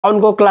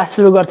अकाउन्टको class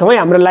सुरु गर्छौं है।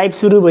 हाम्रो लाइभ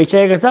सुरु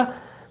भइसकेको छ।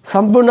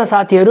 सम्पूर्ण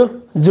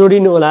साथीहरु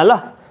जोडिनु होला ल।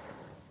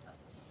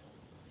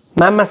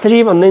 मामाश्री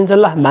भन्नुहुन्छ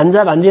ल।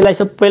 भान्जा भान्जीलाई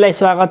सबैलाई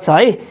स्वागत छ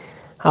है।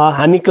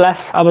 हामी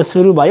क्लास अब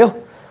सुरु भयो।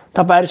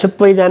 तपाईहरु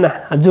सबैजना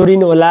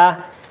जोडिनु होला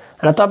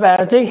र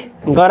तपाईहरु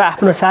चाहिँ गएर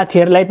आफ्नो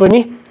साथीहरुलाई पनि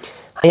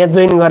यहाँ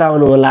जोइन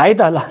गराउनु होला है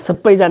त ल।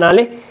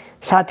 सबैजनाले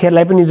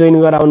साथीहरुलाई पनि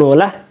जोइन गराउनु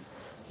होला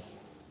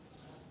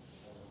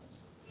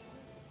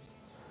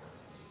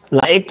ल।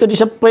 एकचोटी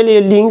सबैले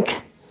यो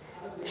लिंक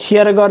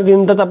शेयर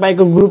गरिदिनु त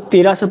तपाईको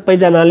ग्रुपतिर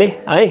सबैजनाले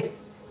है।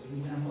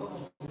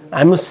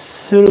 हामी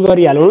सुरु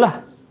गरिहालौं ल।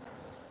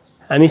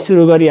 हामी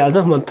सुरु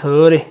गरिहाल्छौं। म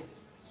थोरै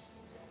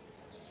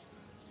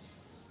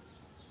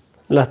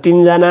ल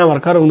 3 जना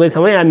भर्खर हुँदै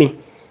छौं है हामी।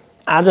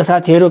 आज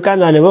साथीहरु कहाँ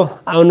जाने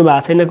भो? आउनु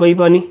भएको छैन कोही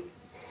पनि।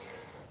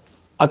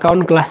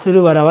 अकाउन्ट क्लास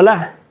सुरु भएर होला।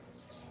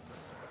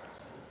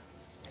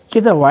 के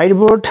छ व्हाइट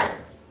बोर्ड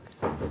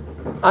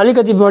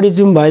अलिकति बढी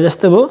जुम भयो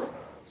जस्तो भो।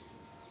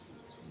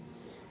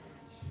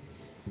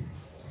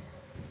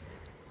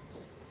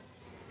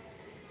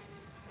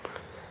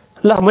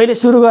 ल मैले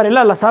सुरु गरे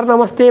ल। ल सर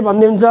नमस्ते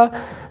भन्दिन्छ।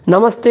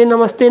 नमस्ते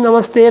नमस्ते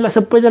नमस्ते ल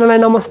सबैजनालाई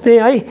नमस्ते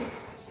है।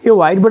 यो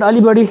व्हाइट बोर्ड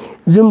अलि बढी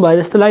जुम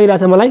भयो जस्तो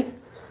लागिरहेछ मलाई।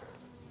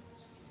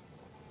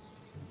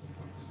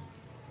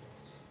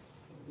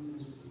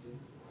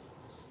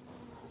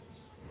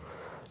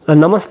 ल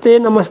नमस्ते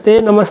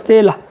नमस्ते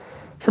नमस्ते ल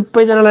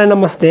सबैजनालाई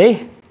नमस्ते है।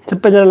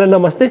 सबैजनालाई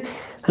नमस्ते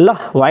ल।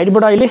 व्हाइट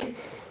बोर्ड अहिले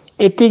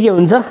यतिकै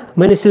हुन्छ।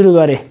 मैले सुरु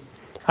गरे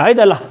है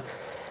त ल।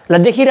 ल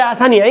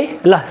देखिरहेछ नि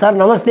है। ल सर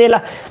नमस्ते ल।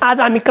 आज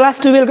हामी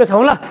क्लास 12 को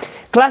छौं ल।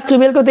 क्लास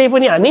 12 को त्यही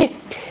पनि हामी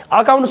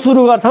अकाउन्ट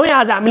सुरु गर्छौं है।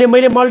 आज हामीले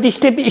मैले मल्टी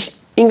स्टेप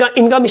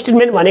इन्कम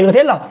स्टेटमेन्ट भनेको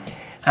थिए ल।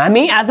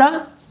 हामी आज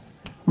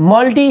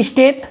मल्टी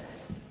स्टेप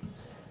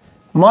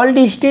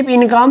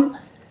इन्कम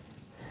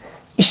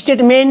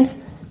स्टेटमेन्ट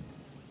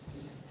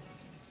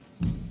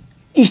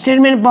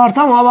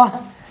पढ्छौं। अब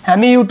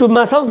हामी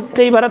युट्युबमा छौं।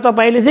 त्यही भएर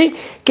तपाईले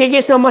चाहिँ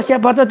के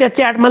समस्या पर्छ त्यो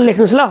च्याटमा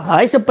लेख्नुस् ल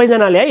है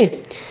सबैजनाले है।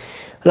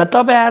 ल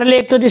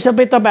तपाईहरुले एकचोटी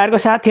सबै तपाईहरुको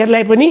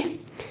साथीहरुलाई पनि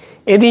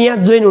यदि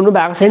यहाँ जोइन हुनु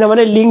भएको छैन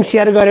भने लिंक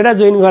शेयर गरेर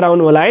जोइन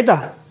गराउनु होला है त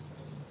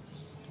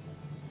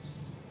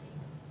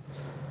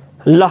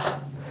ल।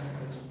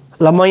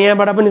 ल म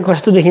यहाँबाट पनि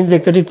कस्तो देखिन्छ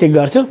एकचोटी चेक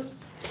गर्छु।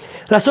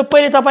 ल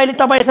सबैले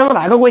तपाईसँग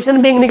भएको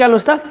क्वेशन बैंक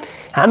निकाल्नुस् त।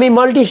 हामी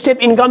मल्टी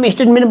स्टेप इन्कम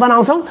स्टेटमेन्ट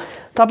बनाउँछौं।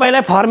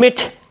 तपाईलाई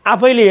फर्मेट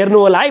आफैले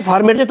हेर्नु होला है।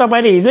 फर्मेट चाहिँ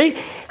तपाईले हिजै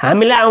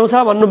हामीलाई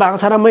आउँछ भन्नु भएको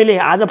छ र मैले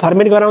आज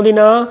फर्मेट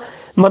गराउँदिन।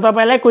 म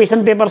तपाईलाई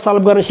क्वेशन पेपर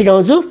सल्भ गर्न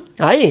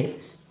सिकाउँछु है।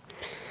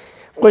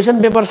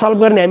 क्वेशन पेपर सल्भ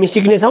गर्ने हामी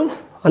सिक्ने छौं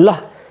ल।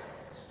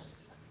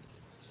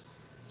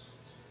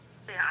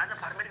 आज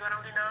फर्मेट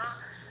गराउँदिन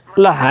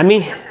ल।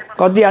 हामी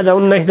कति आज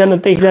 19 जना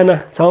 23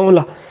 जना छौं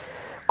ल।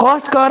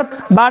 कस्ट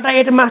करबाट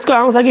 8 मार्क्स को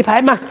आउँछ कि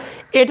 5 मार्क्स?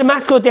 8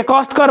 मार्क्स को त्यो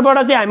कस्ट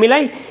करबाट चाहिँ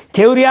हामीलाई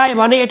थ्योरी आयो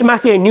भने 8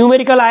 मार्क्स,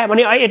 न्यूमेरिकल आयो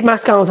भने 8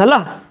 मार्क्स का आउँछ ल।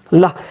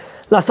 ल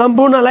ल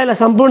सम्पूर्णलाई ल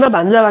सम्पूर्ण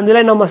भान्जा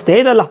भान्जीलाई नमस्ते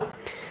है त ल।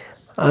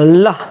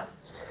 ल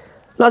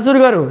ल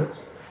सुरु गरौँ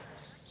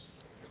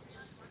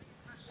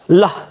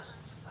ल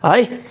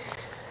है।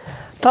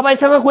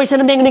 तपाईसँग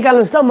क्वेशन बैंक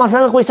निकाल्नुस् त।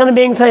 मसँग क्वेशन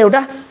बैंक छ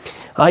एउटा।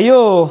 यो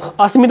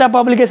अस्मिता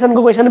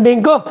पब्लिकेसनको क्वेशन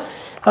बैंकको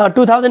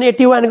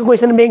 2081 को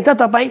क्वेशन बैंक छ।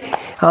 तपाई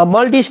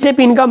मल्टी स्टेप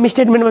इन्कम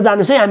स्टेटमेन्टमा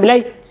जानुस् है।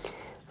 हामीलाई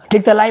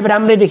ठीक छ लाइभ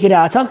राम्रै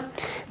देखिरहेछ।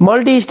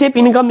 Multi step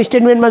income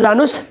स्टेटमेन्टमा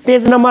जानुस्।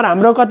 Page number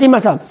हाम्रो कतिमा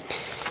छ?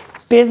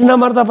 पेज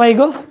नम्बर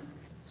तपाईको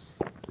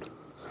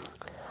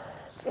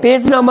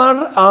पेज नम्बर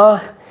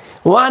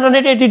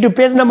 182।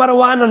 पेज नम्बर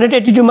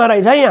 182 मा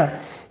रहेछ है यहाँ।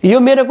 यो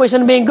मेरो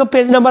क्वेशन बैंकको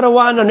पेज नम्बर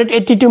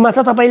 182 मा छ।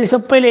 तपाईले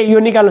सबैले यो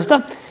निकाल्नुस् त।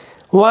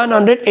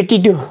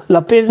 182 ल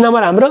पेज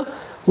नम्बर हाम्रो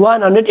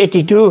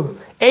 182।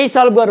 यही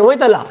सल्भ गरौँ है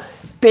त ल।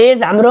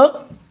 पेज हाम्रो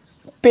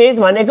पेज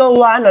भनेको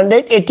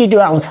 182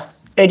 आउँछ।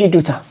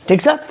 82 छ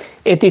ठीक छ।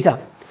 यति छ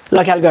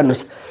ल ख्याल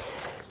गर्नुस्।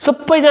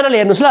 सबैजनाले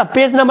हेर्नुस् ल।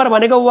 पेज नम्बर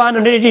भनेको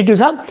 182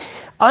 छ।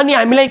 अनि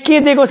हामीलाई के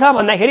दिएको छ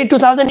भन्दाखेरि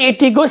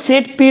 2080 को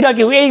सेट पी र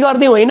क्यू यही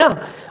गर्दियौ हैन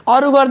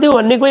अरु गर्दियौ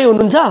भन्ने कोही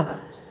हुनुहुन्छ?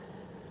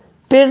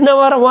 पेज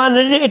नम्बर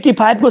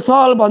 185 को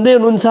सल्भ भन्दै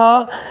हुनुहुन्छ।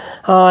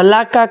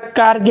 लाका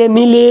कार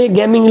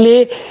गेमिङले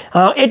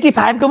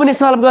 85 को पनि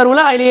सल्भ गरौँ ल।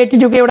 अहिले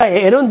 82 को एउटा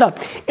हेरौँ त।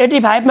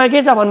 85 मा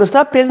के छ भन्नुस् त।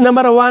 पेज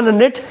नम्बर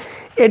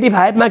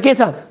 185 मा के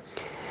छ?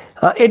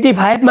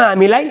 85 मा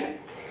हामीलाई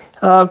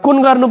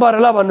कुन गर्नु पर्यो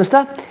ल भन्नुस् त।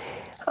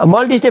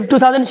 मल्टी स्टेप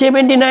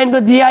 2079 को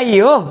जीआई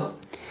हो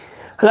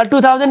ल।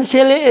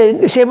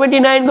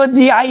 2079 को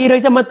जीआई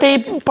रहेछ। म त्यही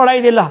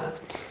पढाइदिए ल।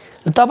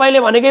 तपाईले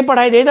भनेकै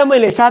पढाइदिए त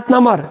मैले 7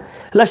 नम्बर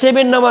ल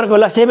 7 नम्बरको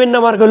ल 7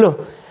 नम्बरको लु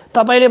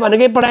तपाईले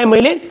भनेकै पढाए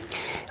मैले।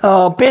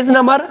 पेज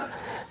नम्बर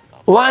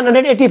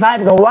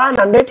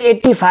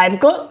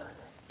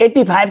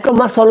 185 को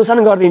म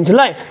सल्युसन गर्दिन्छु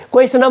ल।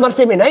 क्वेशन नम्बर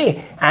 7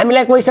 है।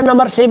 हामीलाई क्वेशन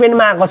नम्बर 7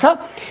 मा आएको छ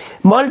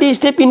मल्टी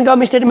स्टेप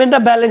इन्कम स्टेटमेन्ट र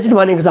ब्यालेन्स सिट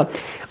भनेको छ।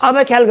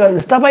 अब ख्याल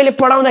गर्नुस्। तपाईले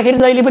पढाउँदाखेरि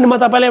जहिले पनि म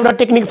तपाईलाई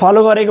एउटा टेक्निक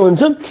फलो गरेको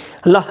हुन्छु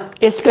ल।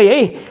 यसकै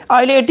है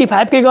अहिले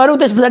 85 कै गरौँ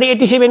त्यसपछि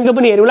 87 को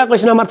पनि हेरौँ ल।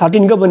 क्वेशन नम्बर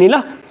 13 को पनि ल।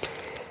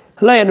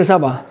 ल हेर्नुस्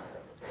अब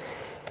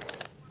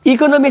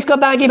इकोनोमिक्सको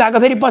बाँकी भएको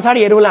फेरि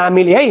पछाडि हेरौँला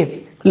हामीले है।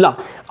 ल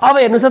अब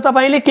हेर्नुहोस् त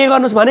तपाईँले के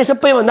गर्नुहोस् भने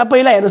सबैभन्दा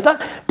पहिला हेर्नुहोस् त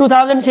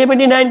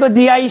 2079 को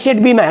जीआई सेट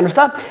बीमा हेर्नुहोस् त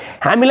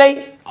हामीलाई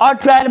a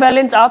trial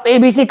balance of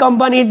ABC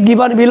company is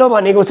given below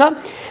भनेको छ।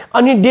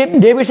 अनि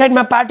डेबिट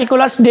साइडमा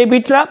पार्टिकुलर्स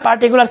डेबिट र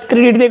पार्टिकुलर्स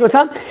क्रेडिट दिएको छ।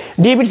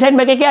 डेबिट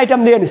साइडमा के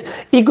आइटम दियो हेर्नुहोस्,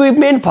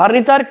 equipment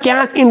furniture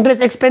cash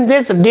interest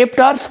expenses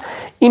debtors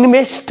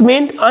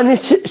investment अनि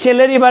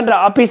सेलेरी भनेर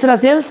अफिस र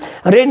सेल्स,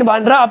 रेन्ट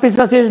भनेर अफिस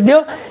र सेल्स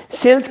दियो,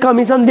 सेल्स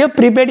कमिसन दियो,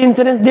 प्रिपेड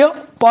इन्सुरेन्स दियो,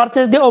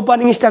 पर्चेस दियो,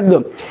 ओपनिङ स्टक दियो।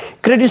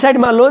 क्रेडिट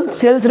साइडमा लोन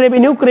सेल्स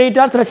रेभेन्यू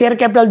क्रेडिटर्स र सेयर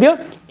क्यापिटल दियो।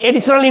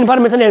 एडिसनल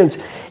इन्फर्मेसन हेर्नुहोस्,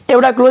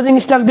 एउटा क्लोजिङ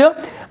स्टक दियो,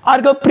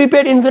 अर्को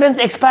प्रिपेड इन्सुरेन्स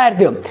एक्सपायर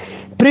दियो।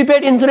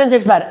 Prepaid insurance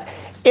expire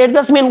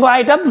एडजस्टमेन्टको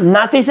item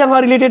माथिसँग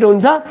related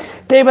हुन्छ,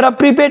 त्यही भएर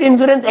प्रिपेड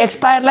इन्सुरेन्स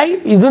एक्सपायरलाई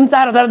जुन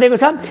 4000 दिएको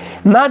छ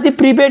माथि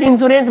प्रिपेड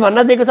इन्सुरेन्स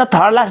भनेर दिएको छ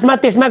थर्ड लास्टमा,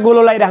 त्यसमा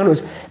गोलो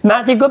लगाइराख्नुहोस्।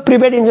 माथिको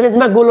प्रिपेड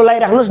इन्सुरेन्समा गोलो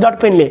लगाइराख्नुहोस् डट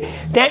पेनले,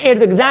 त्यहाँ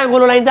जहाँ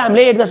गोलो लाइन्छ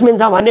हामीले एडजस्टमेन्ट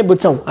छ भन्ने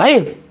बुझ्छौँ है।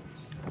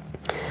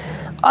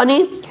 अनि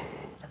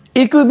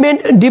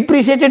इक्विपमेन्ट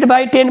डिप्रिसिएटेड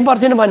बाई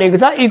 10% भनेको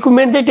छ।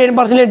 इक्विपमेन्ट चाहिँ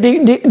 10%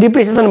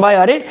 डिप्रिसिएसन भयो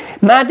अरे,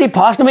 माथि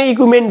फर्स्टमै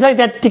इक्विपमेन्ट चाहिँ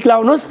त्यहाँ टिक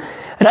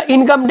लाउनुहोस्। र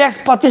इन्कम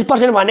ट्याक्स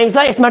 25% भनेको छ,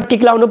 यसमा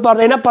टिक लाउनु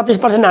पर्दैन,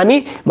 25% हामी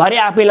भरे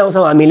आफै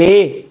लाउँछौँ हामीले।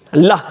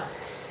 ल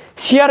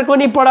सेयरको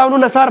नि पढाउनु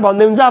न सर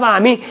भन्दै हुन्छ। अब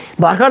हामी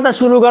भर्खर त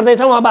सुरु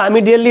गर्दैछौँ, अब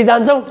हामी डेली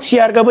जान्छौँ,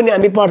 सेयरको पनि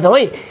हामी पढ्छौँ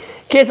है।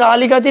 के छ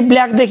अलिकति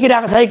ब्ल्याक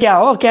देखिरहेको छ है क्या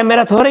हो,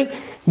 क्यामेरा थोरै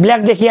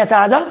ब्ल्याक देखिया छ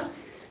आज।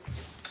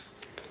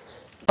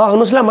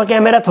 आउनुहोस् ल म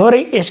क्यामेरा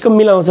थोरै यसको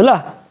मिलाउँछु ल,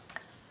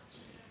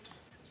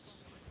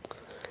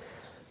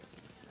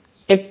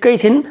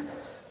 एकैछिन।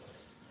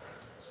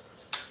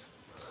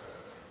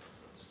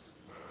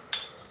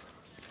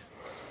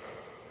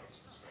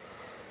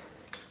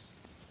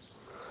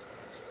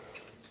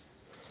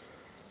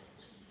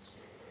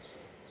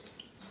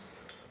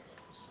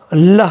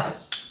 ल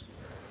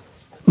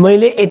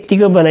मैले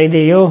यतिको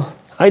बनाइदिएँ यो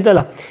है त। ल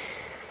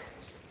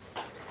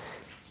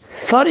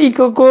सर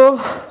इकोको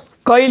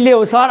कहिले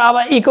हो सर?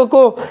 अब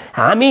इकोको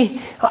हामी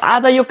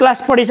आज यो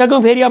क्लास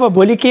पढिसक्यौँ, फेरि अब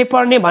भोलि के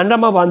पढ्ने भनेर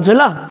म भन्छु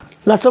ल।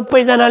 ल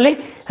सबैजनाले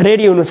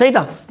रेडी हुनुहोस् है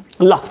त।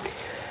 ल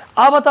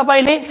अब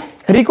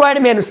तपाईँले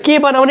रिक्वायर्डमा हेर्नुहोस् के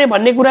बनाउने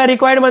भन्ने कुरा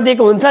रिक्वायर्डमा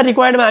दिएको हुन्छ।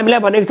 रिक्वायर्डमा हामीलाई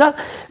भनेको छ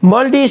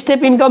मल्टी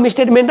स्टेप इन्कम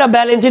स्टेटमेन्ट र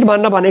ब्यालेन्स सिट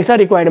भनेर भनेको छ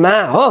रिक्वायर्डमा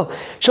हो।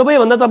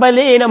 सबैभन्दा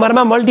तपाईँले ए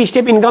नम्बरमा मल्टी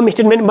स्टेप इन्कम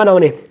स्टेटमेन्ट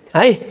बनाउने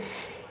है,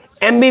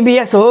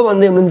 एमबिबिएस हो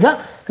भन्दै हुनुहुन्छ।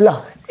 ल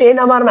ए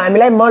नम्बरमा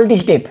हामीलाई मल्टी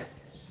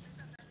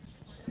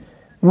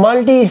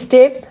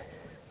स्टेप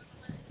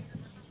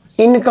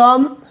इन्कम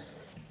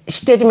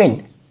स्टेटमेन्ट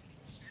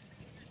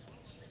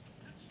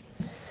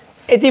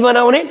यति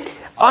बनाउने।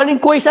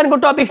 अनि क्वेसनको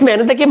टपिक्समा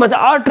हेर्नु त के भन्छ,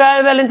 a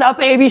trial balance of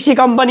ABC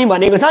company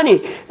भनेको छ नि,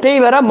 त्यही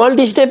भएर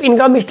multi step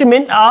income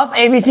statement of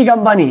ABC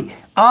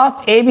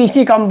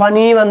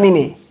company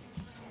भनिदिने।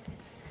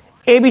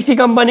 एबीसी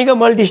कम्पनीको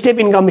मल्टी स्टेप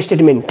इन्कम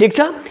स्टेटमेन्ट ठिक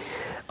छ।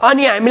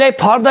 अनि हामीलाई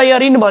फर द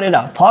इयर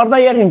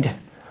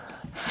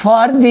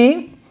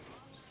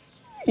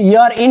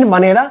इन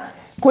भनेर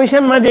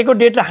क्वेसनमा दिएको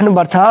डेट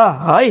राख्नुपर्छ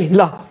है।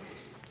 ल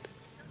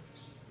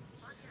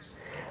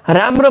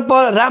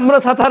राम्रो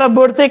छ तर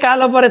बोर्ड चाहिँ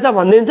कालो परेछ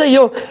भनिदिन्छ।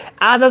 यो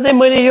आज चाहिँ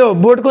मैले यो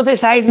बोर्डको चाहिँ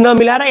साइज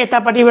नमिलाएर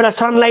यतापट्टिबाट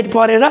सनलाइट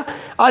परेर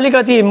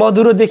अलिकति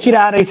मधुरो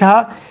देखिरहेको रहेछ,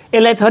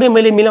 यसलाई थोरै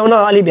मैले मिलाउन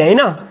अलि भ्याइन।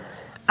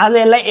 आज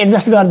यसलाई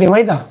एडजस्ट गरिदिउँ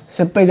है त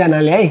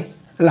सबैजनाले है।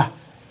 ल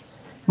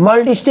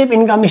मल्टी स्टेप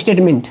इन्कम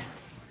स्टेटमेन्ट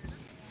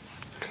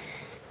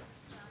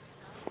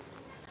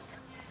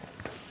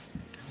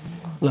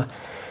ल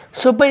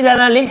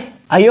सबैजनाले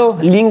यो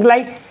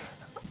लिङ्कलाई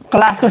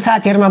क्लासको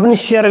साथीहरुमा पनि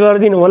शेयर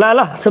गरिदिनु होला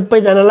ल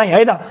सबैजनालाई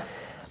है त।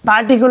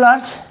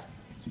 पार्टिकुलर्स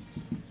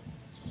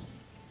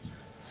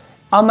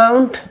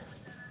अमाउन्ट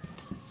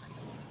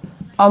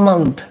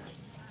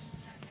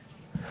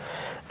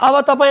अब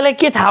तपाईलाई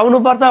के थाहा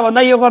हुनुपर्छ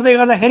भन्दा यो गर्दै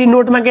गर्दाखेरि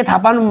नोटमा के थाहा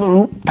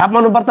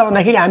पाउनुपर्छ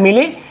भन्दाखेरि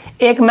हामीले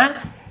एकमा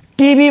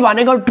टिबी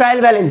भनेको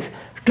ट्रायल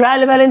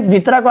ब्यालेन्स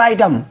भित्रको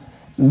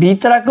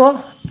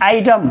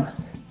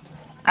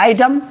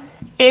आइटम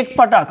एक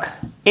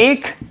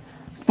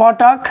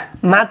पटक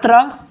मात्र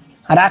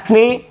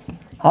राख्ने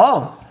हो।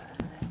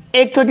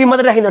 एकचोटी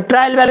मात्र राखिन्छ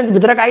ट्रायल ब्यालेन्स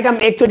भित्रको आइटम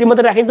एकचोटी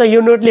मात्र राखिन्छ।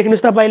 यो नोट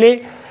लेख्नुस्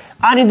तपाईले।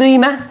 अनि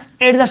दुईमा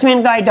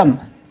एडजस्टमेन्टको आइटम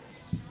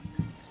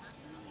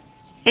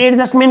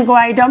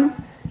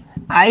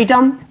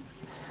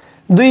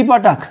दुई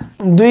पटक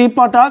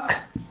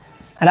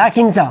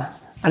राखिन्छ।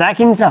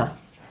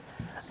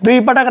 दुई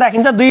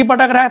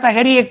पटक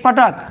राख्दाखेरि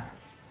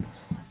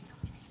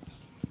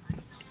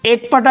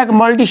एक पटक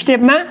मल्टी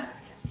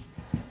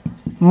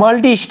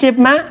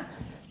स्टेपमा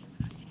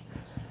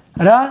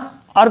र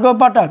अर्को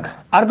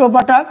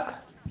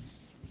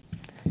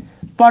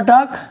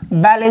पटक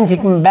ब्यालेन्स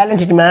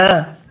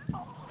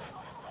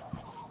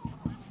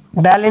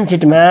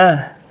सिटमा।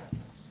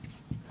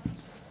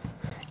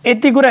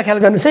 यति कुरा ख्याल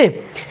गर्नुस् है।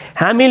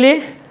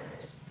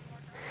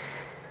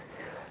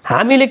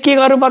 हामीले के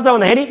गर्नुपर्छ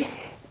भन्दाखेरि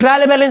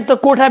ट्रायल ब्यालेन्स त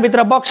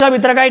कोठाभित्र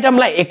बक्साभित्रको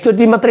आइटमलाई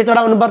एकचोटि मात्रै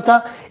चढाउनु पर्छ।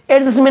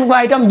 एडजस्टमेन्टको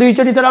आइटम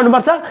दुईचोटि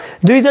चढाउनुपर्छ।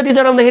 दुईचोटि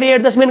चढाउँदाखेरि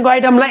एडजस्टमेन्टको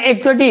आइटमलाई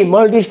एकचोटि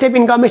मल्टी स्टेप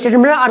इन्कम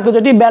स्टेटमेन्टमा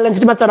अर्कोचोटि ब्यालेन्स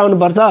सिटमा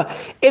चढाउनुपर्छ।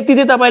 यति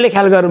चाहिँ तपाईँले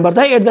ख्याल गर्नुपर्छ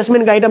है,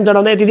 एडजस्टमेन्टको आइटम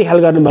चढाउँदा यति चाहिँ ख्याल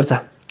गर्नुपर्छ।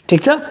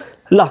 ठिक छ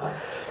ल।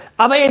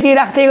 अब यति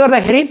राख्दै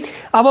गर्दाखेरि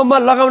अब म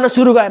लगाउन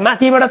सुरु गरेँ,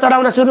 माथिबाट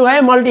चढाउन सुरु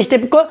गरेँ मल्टी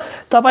स्टेपको।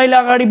 तपाईँले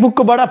अगाडि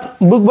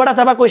बुकबाट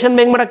अथवा क्वेसन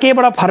ब्याङ्कबाट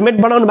केबाट फर्मेट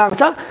बनाउनु भएको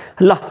छ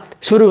ल,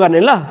 सुरु गर्ने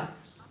ल।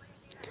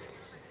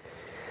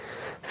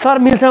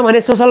 सर मिल्छ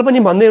भने सोसल पनि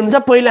भन्दै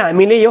हुनुहुन्छ, पहिला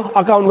हामीले यो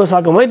अकाउन्टको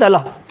सकौँ है त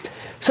ल।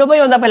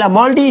 सबैभन्दा पहिला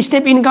मल्टी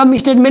स्टेप इन्कम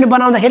स्टेटमेन्ट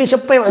बनाउँदाखेरि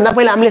सबैभन्दा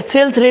पहिला हामीले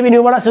सेल्स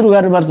रेभिन्यूबाट सुरु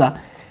गर्नुपर्छ।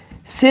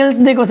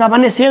 सेल्स दिएको छ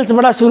भने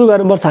सेल्सबाट सुरु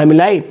गर्नुपर्छ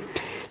हामीलाई।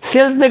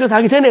 सेल्स दिएको छ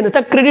कि छैन हेर्नुहोस्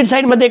त, क्रेडिट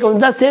साइडमा दिएको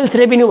हुन्छ सेल्स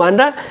रेभिन्यू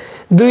भनेर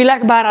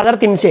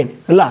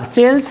 2,12,300 ल।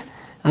 सेल्स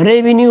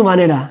रेभिन्यू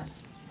भनेर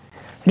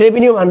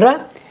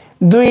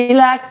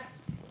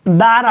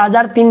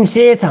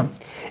 2,12,300 छ।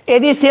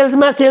 यदि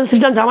सेल्समा सेल्स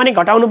रिटर्न छ भने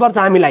घटाउनुपर्छ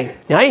हामीलाई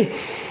है।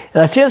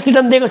 सेल्स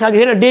रिटर्न दिएको छ कि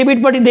छैन,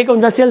 डेबिटपट्टि दिएको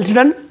हुन्छ सेल्स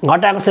रिटर्न,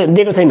 घटाएको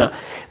दिएको छैन।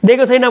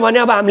 दिएको छैन भने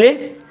अब हामीले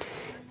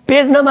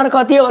पेज नम्बर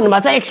कति हो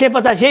भन्नुभएको छ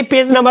 185 है।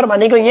 पेज नम्बर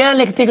भनेको यहाँ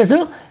लेखिदिएको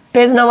छु,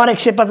 पेज नम्बर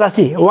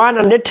 185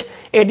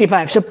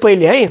 185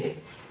 सबैले है।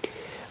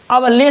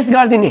 अब लेस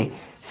गरिदिने,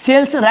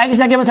 सेल्स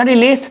राखिसके पछाडि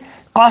lace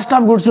cost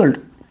of goods sold,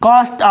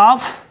 cost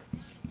of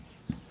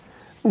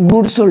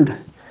goods sold,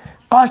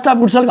 cost of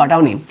goods sold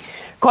घटाउने।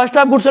 कस्ट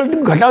अफ गुड्स सोल्ड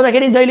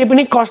घटाउँदाखेरि जहिले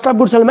पनि cost of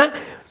goods सोल्डमा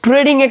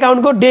trading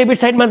एकाउन्टको debit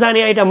साइडमा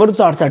जाने आइटमहरू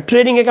चढ्छ।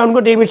 ट्रेडिङ एकाउन्टको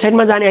डेबिट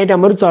साइडमा जाने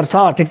आइटमहरू चढ्छ।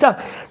 ठिक छ।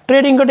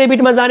 ट्रेडिङको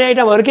डेबिटमा जाने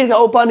आइटमहरू के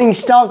ओपनिङ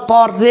स्टक,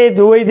 पर्चेज,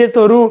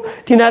 वेजेसहरू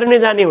तिनीहरू नै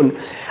जाने हुन्।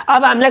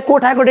 अब हामीलाई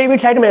कोठाको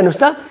डेबिट साइडमा हेर्नुहोस्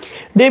त,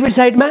 डेबिट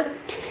साइडमा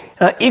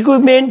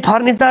इक्विपमेन्ट,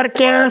 फर्निचर,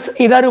 क्यास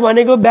यिनीहरू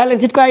भनेको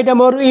ब्यालेन्स सिटको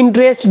आइटमहरू,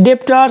 interest,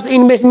 debtors,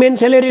 investment,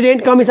 salary,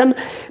 rent, commission,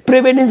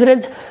 prevent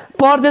insurance,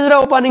 purchase र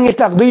ओपनिङ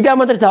स्टक दुईटा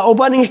मात्रै छ।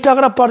 ओपनिङ स्टक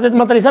र पर्चेज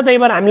मात्रै छ। त्यही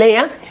भएर हामीले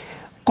यहाँ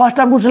कस्ट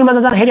अफ गुड्स सोल्डमा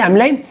जाँदाखेरि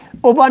हामीलाई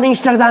ओपनिङ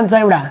स्टक जान्छ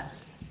एउटा,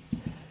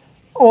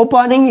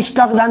 ओपनिङ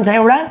स्टक जान्छ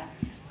एउटा।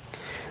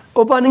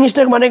 ओपनिङ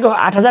स्टक भनेको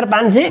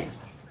 8,500।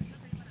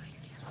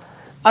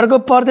 अर्को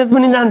पर्चेज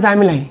पनि जान्छ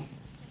हामीलाई,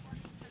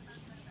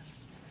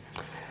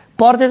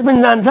 पर्चेज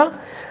पनि जान्छ।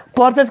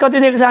 पर्चेज कति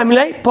दिएको छ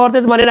हामीलाई,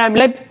 पर्चेज भनेर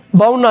हामीलाई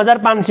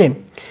 52,500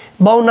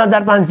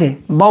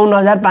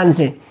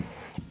 52,500।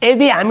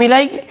 यदि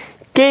हामीलाई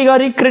केही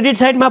गरी क्रेडिट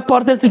साइडमा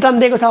पर्चेज रिटर्न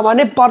दिएको छ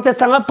भने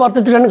पर्चेजसँग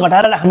पर्चेज रिटर्न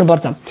घटाएर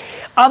राख्नुपर्छ।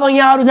 अब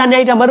यहाँ अरू जाने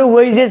आइटमहरू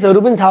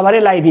वेजेसहरू पनि छ भने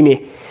लगाइदिने,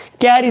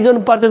 क्यारी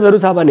जोन पर्चेजहरू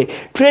छ भने।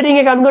 ट्रेडिङ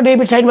एकाउन्टको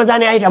डेबिट साइडमा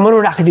जाने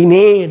आइटमहरू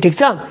राखिदिने। ठिक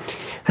छ।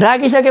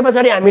 राखिसके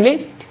पछाडि हामीले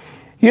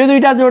यो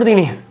दुईटा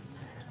जोडिदिने,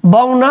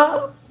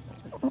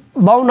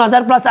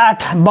 52,000 प्लस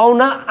 8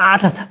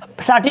 52,8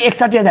 60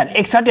 61,000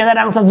 61,000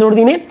 आउँछ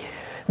जोडिदिने।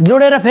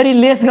 जोडेर फेरि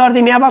लेस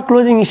गरिदिने। अब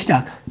closing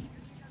stock,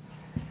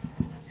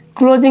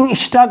 closing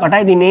stock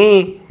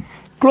घटाइदिने।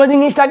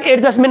 Closing stock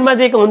एडजस्टमेन्टमा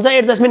दिएको हुन्छ,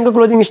 एडजस्टमेन्टको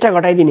क्लोजिङ स्टक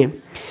घटाइदिने।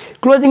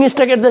 क्लोजिङ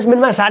स्टक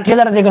एडजस्टमेन्टमा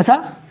 60,000 दिएको छ,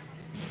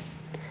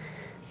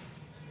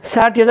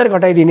 60,000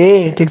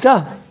 घटाइदिने। ठिक छ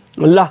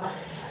ल।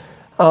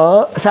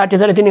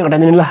 60,000 यति नै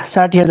घटाइदिने ल।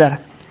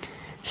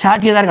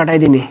 60,000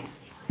 घटाइदिने।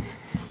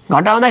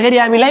 घटाउँदाखेरि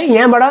हामीलाई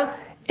यहाँबाट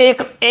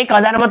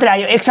 1,000 मात्रै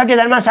आयो।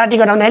 61,000मा 60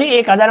 घटाउँदाखेरि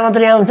 1,000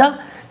 मात्रै आउँछ।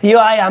 यो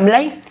आयो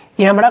हामीलाई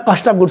यहाँबाट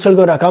कस्ट अफ गुड्स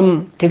सोल्डको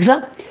रकम। ठिक छ।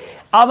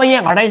 अब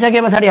यहाँ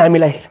घटाइसके पछाडि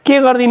हामीलाई के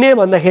गरिदिने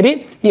भन्दाखेरि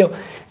यो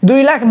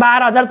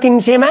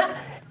 2,12,300मा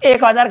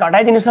 1,000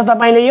 घटाइदिनुहोस् त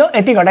तपाईँले, यो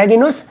यति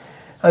घटाइदिनुहोस्,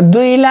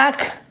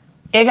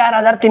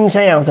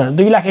 2,11,300 आउँछ।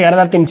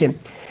 2,11,300।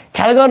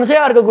 ख्याल गर्नुहोस् है।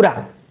 अर्को कुरा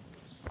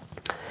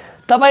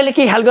तपाईँले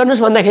के ख्याल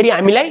गर्नुहोस् भन्दाखेरि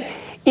हामीलाई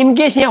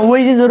इनकेस यहाँ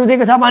वेजेसहरू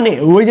दिएको छ भने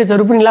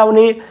वेजेसहरू पनि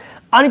लाउने।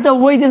 अनि त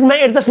वेजेसमा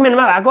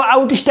एडजस्टमेन्टमा भएको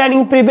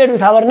आउटस्ट्यान्डिङ प्रिपेड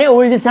छ भने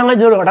वेजेससँग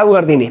जोड घटाउ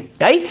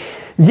गरिदिने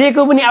है।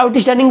 जेको पनि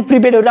आउटस्ट्यान्डिङ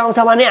प्रिपेडहरू आउँछ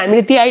भने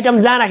हामीले ती आइटम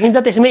जहाँ राखिन्छ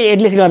त्यसमै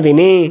एडलेस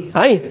गरिदिने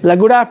है। ल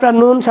गुड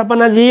आफ्टरनुन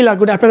सपनाजी, ल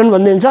गुड आफ्टरनुन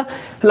भन्दै हुन्छ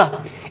ल।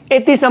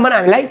 यतिसम्म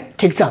हामीलाई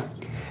ठिक छ।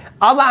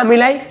 अब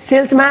हामीलाई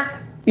सेल्समा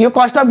यो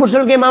कस्ट अफ गुड्स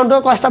सोल्डको एमाउन्ट हो,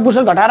 कस्ट अफ गुड्स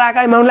सोल्ड घटाएर आएको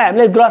एमाउन्टलाई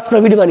हामीले ग्रस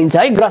प्रफिट भनिन्छ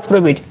है। Gross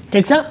profit.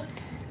 ठिक छ।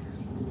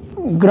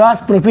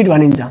 ग्रस प्रफिट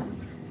भनिन्छ,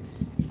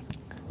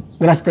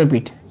 ग्रस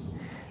प्रफिट।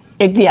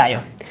 यति आयो।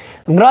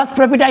 ग्रस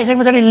प्रफिट आइसके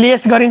पछाडि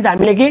लेस गरिन्छ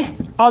हामीले के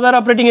other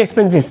operating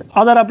expenses,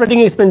 other operating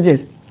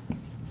expenses,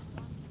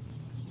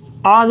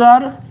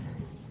 other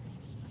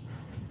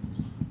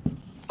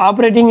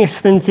operating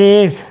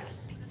expenses,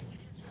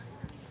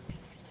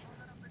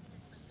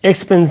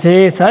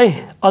 expenses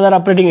है। Other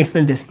operating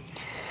expenses,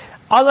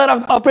 other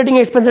operating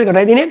expenses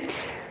घटाइदिने।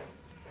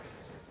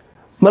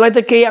 मलाई त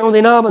केही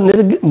आउँदैन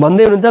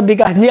भन्दै हुनुहुन्छ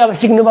विकासजी, अब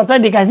सिक्नुपर्छ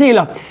विकासजी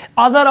ल।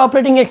 अदर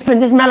अपरेटिङ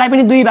एक्सपेन्सेसमालाई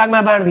पनि दुई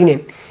भागमा बाँडिदिने।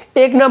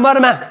 एक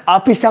नम्बरमा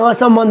अफिससँग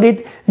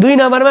सम्बन्धित, दुई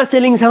नम्बरमा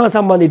सेलिङसँग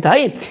सम्बन्धित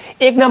है।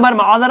 एक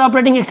नम्बरमा अदर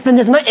अपरेटिङ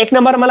एक्सपेन्सेसमा एक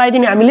नम्बरमा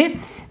लगाइदिने हामीले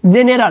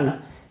general,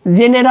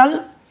 general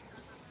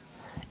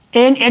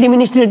and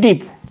administrative,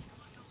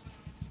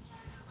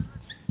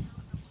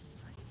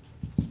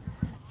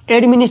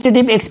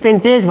 administrative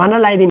expenses भनेर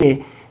लगाइदिने।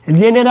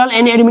 जेनेरल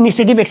एन्ड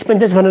एडमिनिस्ट्रेटिभ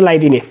एक्सपेन्सेस भनेर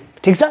लगाइदिने।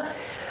 ठिक छ।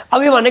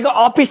 अब यो भनेको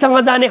अफिससँग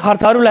जाने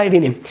खर्चहरू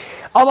लगाइदिने।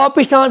 अब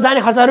अफिससम्म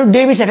जाने खर्चहरू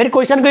डेबिट छ, फेरि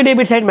क्वेसनकै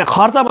डेबिट साइडमा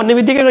खर्च भन्ने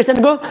बित्तिकै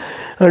क्वेसनको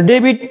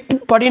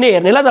डेबिटपट्टि नै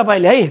हेर्ने ल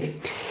तपाईँले है।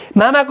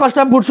 मामा कस्ट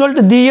अफ गुड्स सोल्ड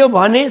दियो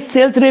भने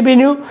सेल्स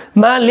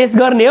रेभेन्यूमा लेस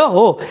गर्ने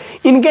हो।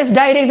 इनकेस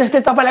डाइरेक्ट जस्तै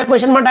तपाईँलाई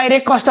क्वेसनमा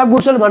direct cost of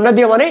goods sold भन्न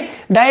दियो भने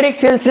direct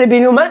sales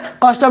रेभेन्यूमा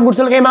cost of goods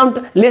सोल्डको amount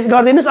lace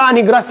गरिदिनुहोस्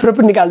अनि ग्रस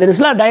प्रफिट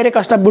निकालिदिनुहोस् ल, direct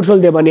cost of goods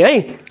sold दियो भने है।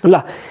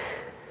 ल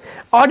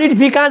अडिट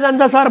फी कहाँ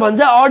जान्छ सर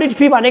भन्छ, अडिट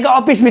फी भनेको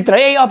अफिसभित्र,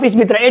 यही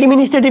अफिसभित्र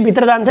एडमिनिस्ट्रेटिभ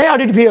भित्र जान्छ है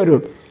अडिट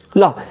फीहरू।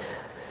 ल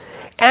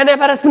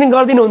एनएफआरएस पनि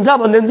गरिदिनुहुन्छ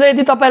भनिदिनुहुन्छ,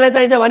 यदि तपाईँलाई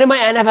चाहिन्छ भने म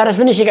एनएफआरएस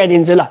पनि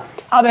सिकाइदिन्छु। ल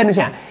अब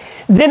हेर्नुहोस् यहाँ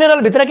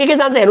जेनरलभित्र के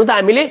जान्छ हेर्नु त,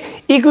 हामीले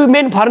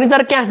इक्विपमेन्ट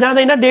फर्निचर क्यास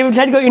जाँदैन, डेबिट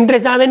साइडको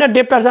इन्ट्रेस्ट जाँदैन,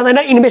 डेप्टर जाँदैन,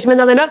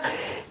 इन्भेस्टमेन्ट जाँदैन।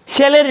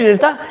 सेलेरी हेर्नु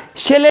त,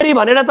 सेलेरी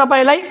भनेर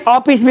तपाईँलाई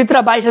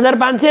अफिसभित्र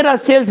 22,500 र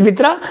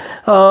सेल्सभित्र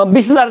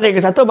 20,000 दिएको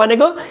छ। त्यो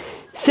भनेको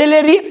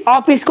सेलेरी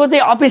अफिसको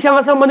चाहिँ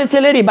अफिससँग सम्बन्धित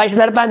सेलेरी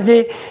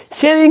 22,500,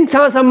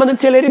 सेलिङसँग सम्बन्धित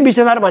सेलेरी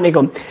 20,000 भनेको।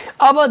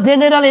 अब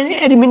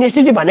जेनरल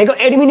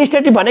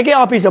एडमिनिस्ट्रेटिभ भनेकै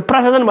अफिस हो,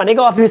 प्रशासन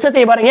भनेको अफिस छ,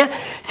 त्यही भएर यहाँ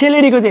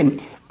सेलेरीको चाहिँ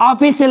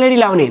अफिस सेलेरी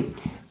लाउने,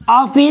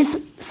 अफिस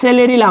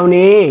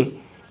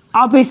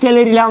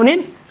सेलेरी लाउने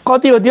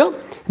कति हो त्यो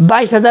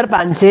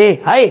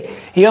 22,500 है,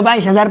 यो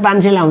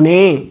 22,500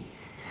 लाउने।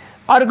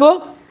 अर्को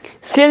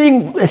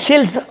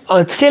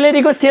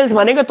सेलेरीको सेल्स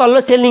भनेको तल्लो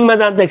सेलिङमा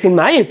जान्छ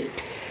एकछिनमा है।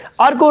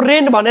 अर्को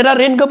रेन्ट भनेर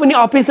रेन्टको पनि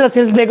अफिस र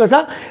सेल्स दिएको छ,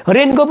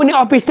 रेन्टको पनि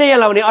अफिस चाहिँ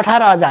यहाँ लाउने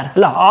 18,000।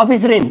 ल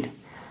अफिस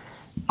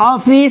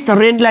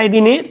रेन्ट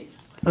लगाइदिने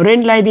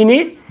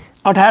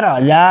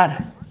 18,000।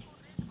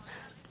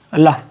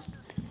 ल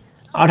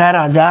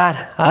 18,000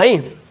 है,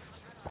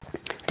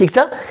 ठिक छ,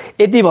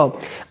 यति भयो।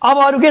 अब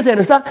अरू के छ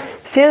हेर्नुहोस् त,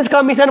 सेल्स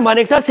कमिसन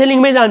भनेको छ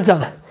सेलिङमै जान्छ।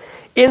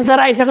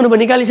 एन्सर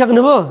आइसक्नुभयो,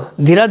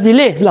 निकालिसक्नुभयो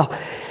धीरजजीले। ल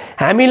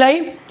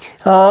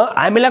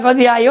हामीलाई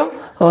कति आयो,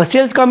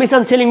 सेल्स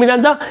कमिसन सेलिङमा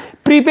जान्छ।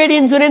 प्रिपेड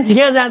इन्सुरेन्स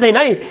यहाँ जाँदैन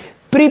है,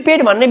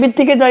 प्रिपेड भन्ने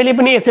बित्तिकै जहिले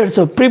पनि एसेट्स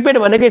हो, प्रिपेड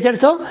भनेको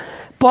एसेट्स हो।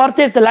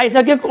 Purchase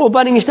लगाइसक्यो,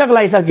 opening stock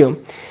लगाइसक्यो।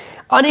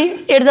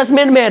 अनि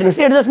एडजस्टमेन्टमा हेर्नुहोस्,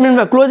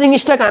 एडजस्टमेन्टमा क्लोजिङ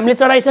स्टक हामीले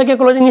चढाइसक्यो,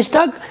 closing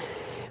stock.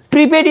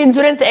 Prepaid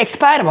insurance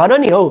expire भन्यो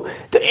नि हो,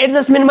 त्यो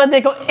एडजस्टमेन्टमा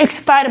दिएको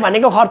एक्सपायर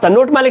भनेको खर्च,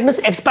 नोटमा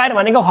लेख्नुहोस् एक्सपायर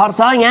भनेको खर्च।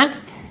 यहाँ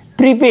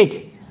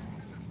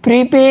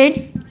प्रिपेड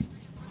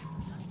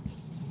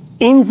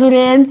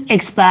इन्सुरेन्स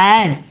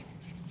एक्सपायर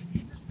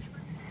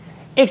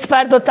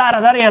त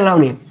 4,000 यहाँ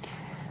लाउने।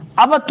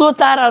 अब त्यो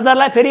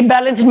 4,000लाई फेरि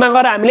ब्यालेन्स सिटमा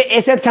गएर हामीले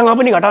एसेटसँग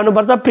पनि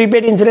घटाउनुपर्छ,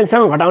 प्रिपेड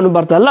इन्सुरेन्ससँग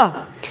घटाउनुपर्छ। ल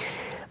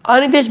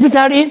अनि त्यस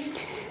पछाडि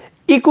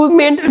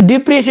इक्विपमेन्ट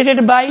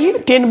डिप्रिसिएटेड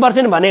बाई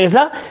 10% भनेको छ,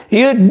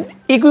 यो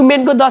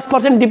इक्विपमेन्टको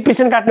 10%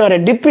 डिप्रिसिएसन काट्नु अरे,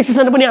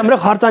 डिप्रिसिएसन पनि हाम्रो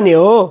खर्च नै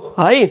हो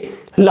है।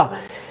 ल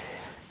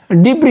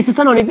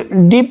डिप्रिसिएसन अन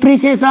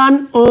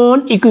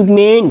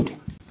इक्विपमेन्ट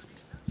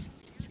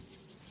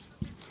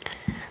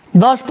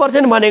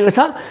 10% भनेको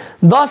छ,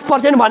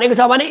 10% भनेको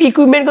छ भने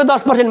इक्विपमेन्टको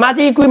 10%,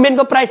 माथि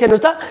इक्विपमेन्टको प्राइस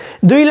हेर्नुहोस् त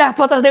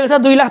 2,50,000 दिएको छ,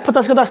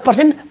 2,50,000 को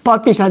 10%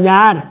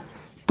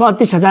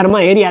 25,000 म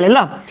हेरिहालेँ।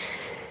 ल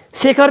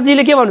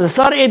शेखरजीले के भन्नुहुन्छ,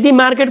 सर यदि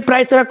मार्केट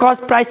प्राइस र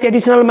कस्ट प्राइस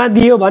एडिसनलमा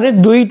दियो भने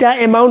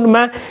दुईटा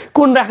एमाउन्टमा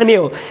कुन राख्ने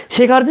हो?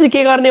 शेखरजी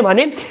के गर्ने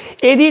भने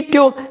यदि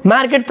त्यो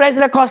मार्केट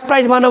प्राइस र कस्ट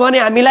प्राइस भन्यो भने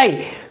हामीलाई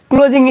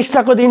क्लोजिङ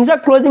स्टकको दिन्छ,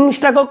 क्लोजिङ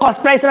स्टकको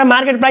कस्ट प्राइस र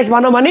मार्केट प्राइस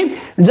भन्यो भने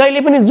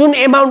जहिले पनि जुन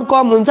एमाउन्ट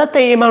कम हुन्छ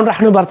त्यही एमाउन्ट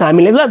राख्नुपर्छ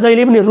हामीले। ल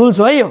जहिले पनि रुल्स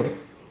हो यो।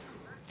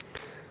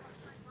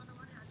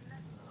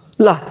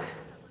 ल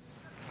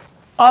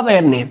अब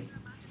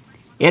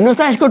हेर्नुहोस्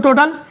त यसको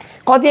टोटल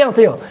कति आउँछ,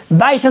 यो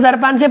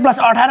 22,500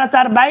 प्लस 18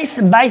 4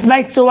 22 22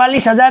 22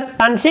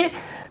 44,500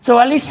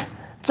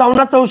 44 14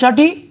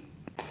 64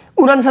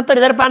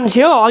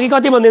 69,500 हो। अघि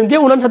कति भन्दै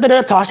हुन्थ्यो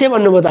 69,600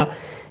 भन्नुभयो त,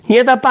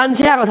 यहाँ त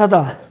 500 आएको छ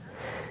त।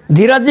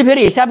 धीरजजी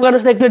फेरि हिसाब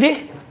गर्नुहोस् त एकचोटि,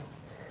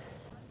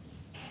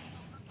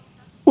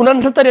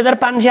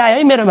 69,500 आयो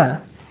है मेरोमा,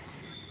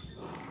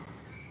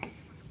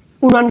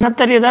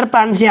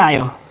 69,500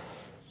 आयो।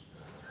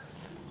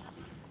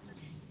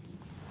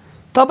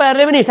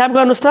 तपाईहरुले पनि हिसाब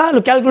गर्नुस् त,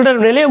 क्याल्कुलेटर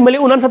हुनेले मैले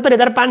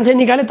 69,500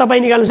 निकाले, तपाई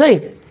निकाल्नुस् है।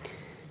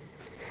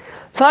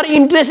 सर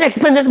इन्ट्रेस्ट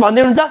एक्सपेन्सेस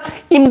भन्दै हुन्छ,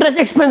 इन्ट्रेस्ट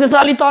एक्सपेन्सेस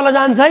अलि तल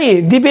जान्छ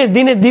है दिपेश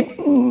दिने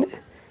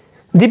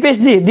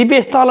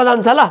दिपेश तल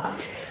जान्छ। ल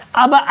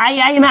अब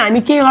आईआईमा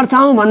हामी के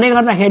गर्छौं भन्दै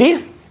गर्दाखेरि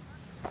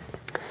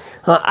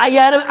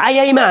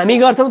आईआईमा हामी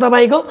गर्छौं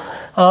तपाईको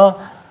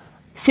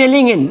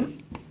सेलिङ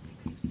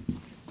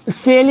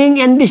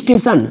एन्ड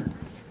डिस्ट्रिब्युसन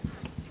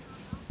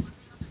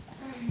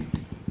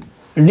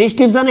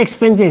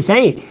एक्सपेन्सेस है,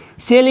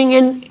 सेलिङ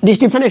एन्ड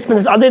डिस्ट्रिब्युसन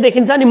एक्सपेन्सेस अझै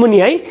देखिन्छ नि मुनि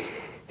है,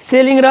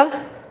 सेलिङ र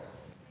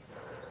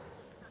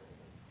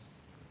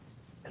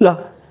ल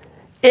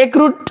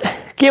एक्रुट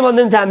के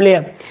भन्दिन्छ हामीले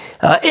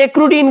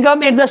एक्रुट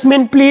इन्कम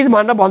एडजस्टमेन्ट प्लिज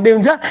भनेर भन्दै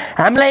हुन्छ।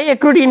 हामीलाई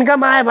एक्रुट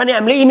इन्कम आयो भने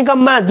हामीले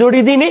इन्कममा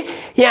जोडिदिने,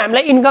 या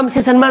हामीलाई इन्कम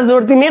सेसनमा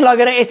जोडिदिने,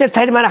 लगेर एसेट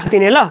साइडमा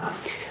राख्दिने। ल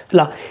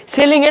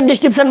सेलिङ एन्ड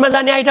डिस्ट्रिब्युसनमा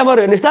जाने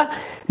आइटमहरु हेर्नुस् त,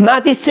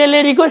 माथि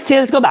सेलेरीको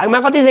सेल्सको भागमा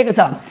कति दिएको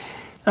छ,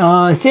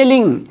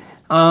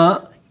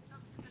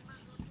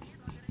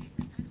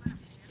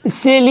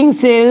 सेलिङ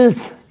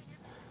सेल्स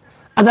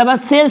अथवा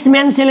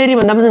सेल्सम्यान सेलेरी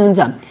भन्दा पनि हुन्छ,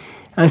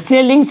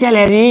 सेलिङ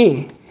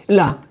सेलेरी। ल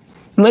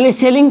मैले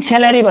सेलिङ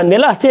स्यालेरी भन्दै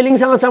ल,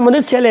 सेलिङसँग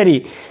सम्बन्धित स्यालेरी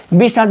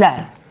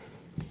 20,000।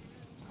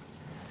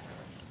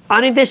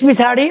 अनि त्यस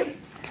पछाडि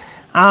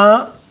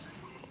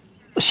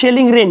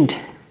सेलिङ रेन्ट,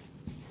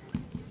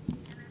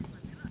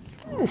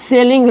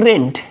 सेलिङ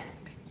रेन्ट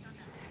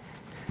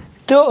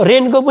त्यो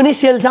रेन्टको पनि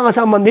सेलसँग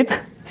सम्बन्धित,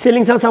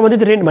 सेलिङसँग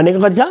सम्बन्धित रेन्ट भनेको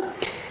कति छ?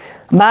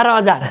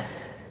 12,000।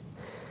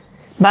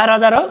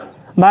 12,000 हो,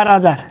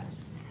 12,000।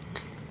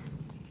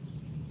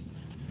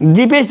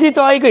 दिपेशजी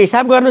तपाईँको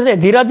हिसाब गर्नुहोस् है,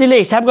 धीरजजीले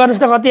हिसाब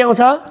गर्नुहोस् त कति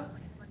आउँछ?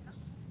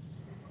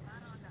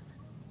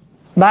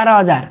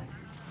 12,000।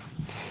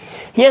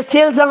 यहाँ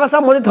सेलसँग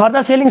सम्बन्धित खर्च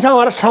सेलिङसँग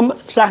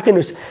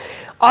राखिदिनुहोस्।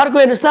 अर्को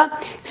हेर्नुहोस् त,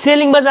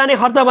 सेलिङमा जाने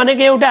खर्च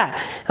भनेको एउटा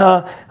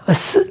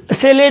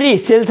सेलेरी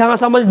सेलसँग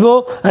सम्बन्धित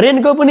भयो,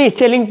 रेन्टको पनि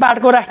सेलिङ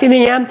पार्टको राखिदिने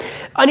यहाँ,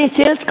 अनि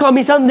सेल्स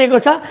कमिसन दिएको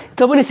छ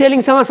त्यो पनि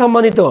सेलिङसँग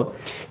सम्बन्धित हो।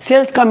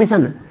 सेल्स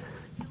कमिसन,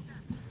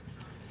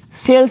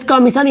 सेल्स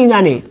कमिसन यी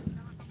जाने,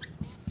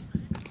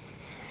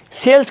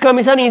 सेल्स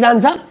कमिसन यी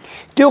जान्छ।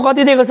 त्यो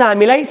कति दिएको छ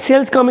हामीलाई?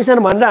 सेल्स कमिसन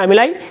भनेर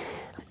हामीलाई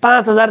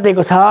 5,000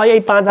 दिएको छ, यही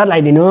 5,000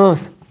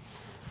 लगाइदिनुहोस्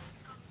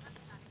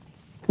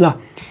ल।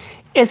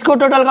 यसको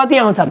टोटल कति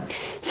आउँछ?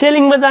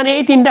 सेलिङमा जाने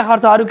यी 3टा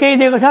खर्चहरू केही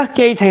दिएको छ?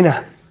 केही छैन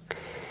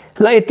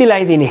ल, यति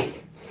लगाइदिने,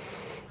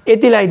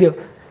 यति लगाइदियो।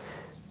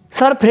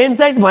 सर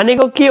फ्रेन्चाइज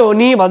भनेको के हो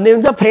नि भन्दै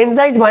हुन्छ।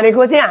 फ्रेन्चाइज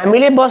भनेको चाहिँ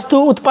हामीले वस्तु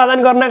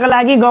उत्पादन गर्नका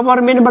लागि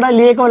गभर्नमेन्टबाट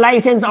लिएको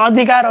लाइसेन्स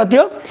अधिकार हो।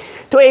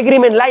 त्यो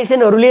एग्रिमेन्ट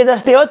लाइसेन्सहरू लिए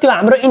जस्तै हो, त्यो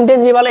हाम्रो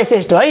इन्टेन्जिबल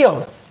एसेट हो है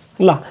यो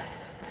ल।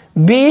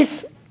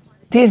 20,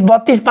 30,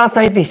 32,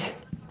 5,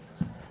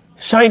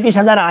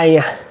 37,000 आयो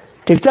यहाँ,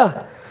 ठिक छ?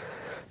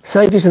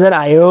 37,000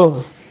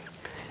 आयो।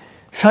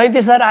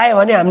 37,000 आयो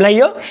भने हामीलाई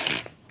यो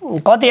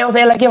कति आउँछ?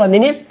 यसलाई के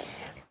भनिदिने?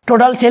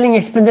 टोटल सेलिङ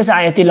एक्सपेन्सेस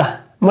आयो यति ल।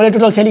 मैले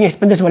टोटल सेलिङ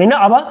एक्सपेन्सेस भनेन।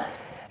 अब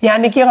यहाँ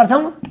हामी के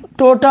गर्छौँ?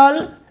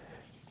 Total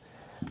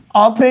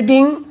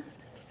operating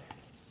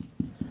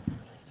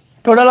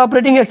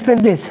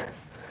expenses,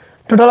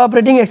 total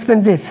operating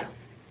expenses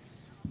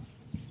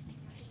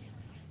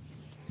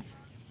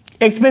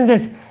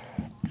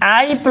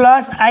I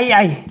plus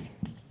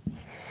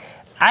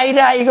I र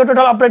आईको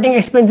टोटल अपरेटिङ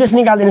एक्सपेन्सेस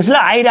निकालिदिनुहोस् ल।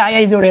 आई र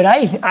आई जोडेर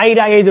है, आई र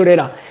आई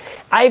जोडेर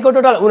आईको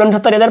टोटल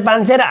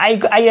 69,500 र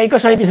आईको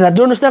 37,000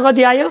 जोड्नुहोस् त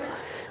कति आयो?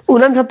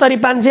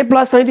 69,500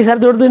 प्लस 37,000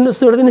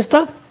 जोडिदिनुहोस्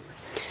त।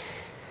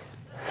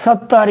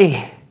 70,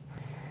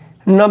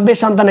 90,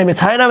 97,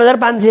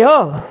 96,500 हो।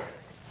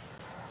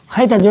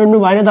 खै त जोड्नु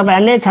भएन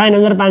तपाईँहरूले?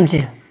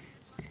 96,500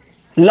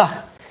 ल,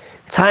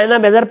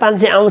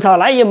 96,500 आउँछ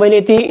होला है। यो मैले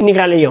यति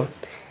निकालेँ, यो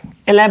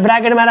यसलाई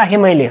ब्राकेटमा राखेँ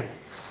मैले,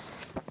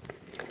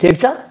 ठिक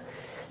छ?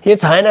 यो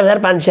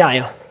 96,500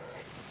 आयो।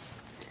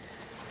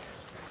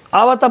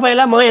 अब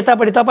तपाईँलाई म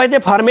यतापट्टि, तपाईँ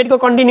चाहिँ फर्मेटको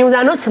कन्टिन्यू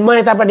जानुहोस्, म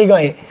यतापट्टि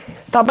गएँ।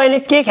 तपाईँले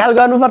के ख्याल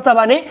गर्नुपर्छ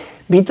भने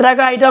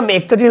भित्रको आइटम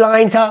एकचोटि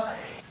लगाइन्छ,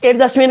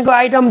 एडजस्टमेन्टको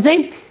आइटम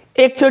चाहिँ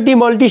एकचोटि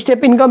मल्टी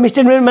स्टेप इन्कम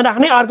स्टेटमेन्टमा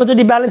राख्ने,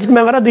 अर्कोचोटि ब्यालेन्स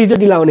सिटमा गएर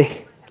 2चोटि लाउने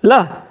ल।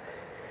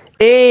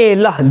 ए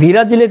ल,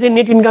 धीरजजीले चाहिँ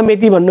नेट इन्कम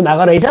यति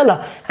भन्नुभएको रहेछ ल,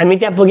 हामी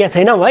त्यहाँ पुगेका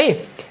छैनौँ है।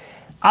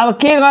 अब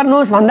के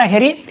गर्नुहोस्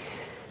भन्दाखेरि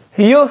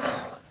यो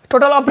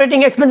टोटल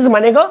अपरेटिङ एक्सपेन्सेस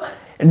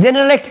भनेको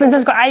जेनरल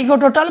एक्सपेन्सेसको आईको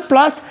टोटल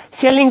प्लस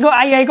सेलिङको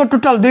आईको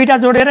टोटल दुईटा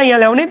जोडेर यहाँ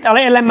ल्याउने,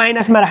 त्यसलाई यसलाई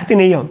माइनसमा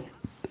राख्दिने यो,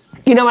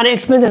 किनभने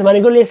एक्सपेन्सेस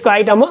भनेको लेसको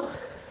आइटम हो।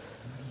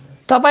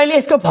 तपाईँले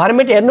यसको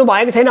फर्मेट हेर्नु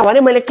भएको छैन भने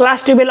मैले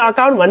क्लास 12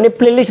 अकाउन्ट भन्ने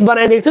प्लेलिस्ट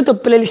बनाइदिएको छु,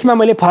 त्यो प्लेलिस्टमा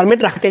मैले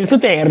फर्मेट राखिदिएको छु,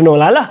 त्यहाँ हेर्नु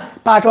होला ल।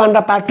 पार्ट 1 र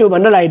पार्ट 2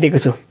 भनेर लगाइदिएको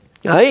छु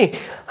है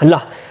ल।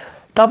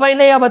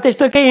 तपाईँले अब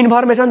त्यस्तो केही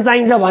इन्फर्मेसन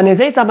चाहिन्छ भने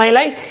चाहिँ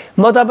तपाईँलाई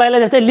म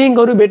तपाईँलाई जस्तै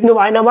लिङ्कहरू भेट्नु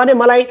भएन भने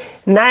मलाई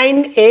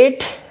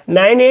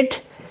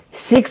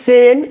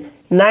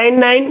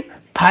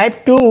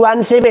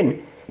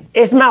 9869952117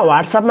 यसमा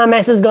व्हाट्सएपमा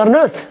मेसेज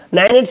गर्नुहोस्।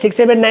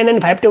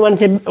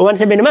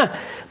 9867995217 मा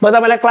म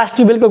तपाईँलाई क्लास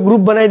 12 को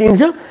ग्रुप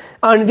बनाइदिन्छु,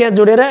 अनि त्यहाँ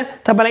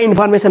जोडेर तपाईँलाई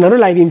इन्फर्मेसनहरू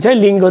लगाइदिन्छु है,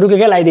 लिङ्कहरू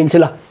के लगाइदिन्छु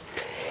ल।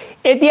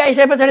 यति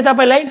आइसके पछाडि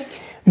तपाईँलाई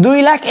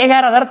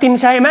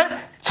 2,11,300 मा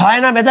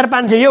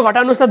 96,500 यो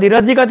घटाउनुहोस् त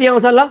धीरजजी कति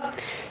आउँछ ल।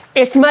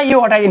 यसमा यो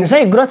घटाइदिनुहोस्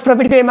है, ग्रोस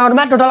प्रफिटको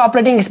एमाउन्टमा टोटल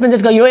अपरेटिङ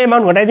एक्सपेन्सेसको यो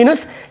एमाउन्ट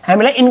घटाइदिनुहोस्,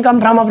 हामीलाई इन्कम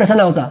फ्रम अपरेसन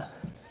आउँछ।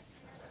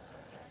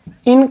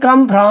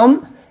 इन्कम फ्रम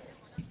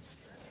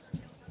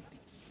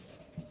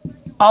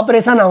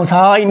अपरेसन आउँछ,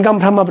 इन्कम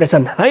फ्रम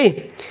अपरेसन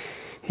है।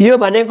 यो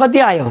भने कति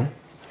आयो?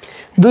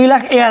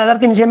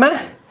 2,11,300 मा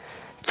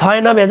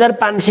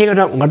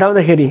 96,500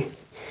 घटाउँदाखेरि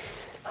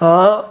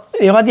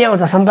यो कति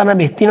आउँछ?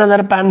 97,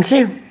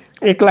 3,500,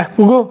 1 लाख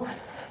पुग्यो।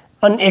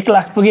 अनि 1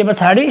 लाख पुगे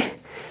पछाडि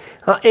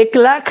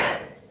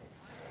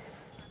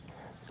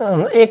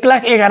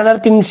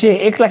 1,11,300,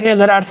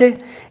 1,11,800,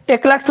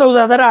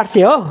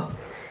 1,14,800 हो।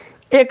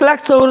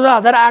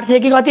 1,14,800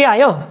 कि कति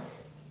आयो?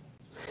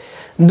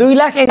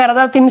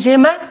 2,11,300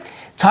 मा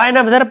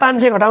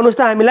 96,500 घटाउनुहोस्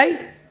त हामीलाई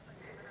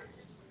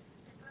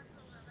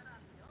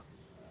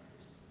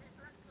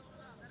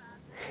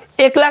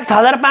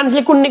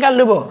 1,06,500 कुन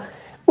निकाल्नु भयो?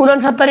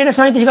 69 र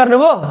 37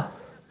 गर्नुभयो।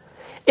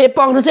 ए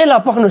पक्नुहोस् है ल,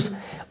 पक्नुहोस्।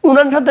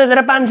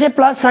 69,500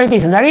 प्लस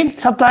 37,000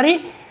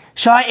 70,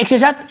 100,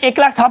 107,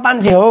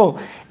 1,06,500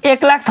 हो।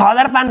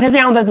 1,06,500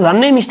 चाहिँ आउँदा त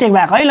झन्नै मिस्टेक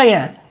भएको है ल।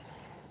 यहाँ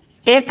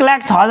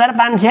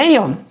 1,06,500 है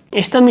यो।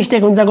 यस्तो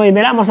मिस्टेक हुन्छ कोही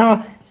बेला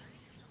मसँग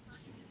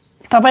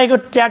तपाईको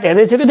च्याट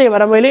हेर्दैछु कि त्यही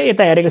भएर मैले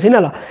यता हेरेको छैन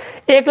ल।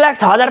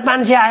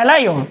 1,06,500 आयो ल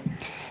यो।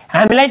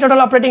 हामीलाई टोटल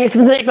अपरेटिङ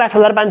एक्सपेन्सेस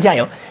 1,06,500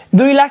 आयो।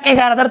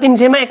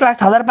 2,11,300 मा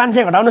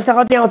 1,06,500 घटाउनुस् त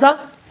कति आउँछ?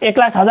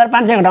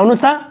 1,06,500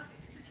 घटाउनुस् त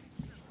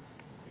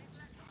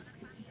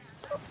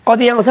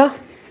कति आउँछ?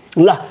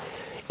 ल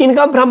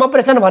इन्कम फ्रम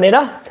अपरेसन भनेर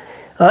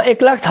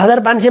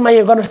 1,06,500 मा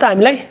यो गर्नुस् त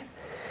हामीलाई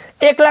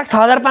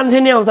 1,06,500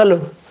 नै आउँछ। लु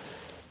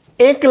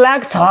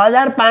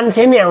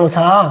 1,06,500 नै आउँछ।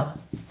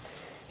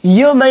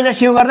 यो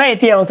माइनस यो गर्दा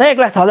यति आउँछ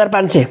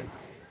 1,06,500।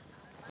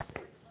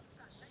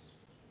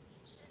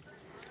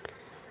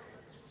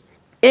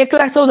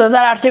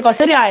 1,14,800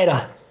 कसरी आएर?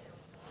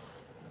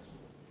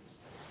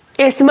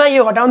 यसमा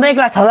यो घटाउँदा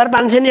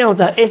 1,06,500 नै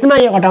आउँछ। यसमा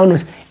यो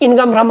घटाउनुस्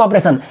income from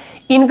operation.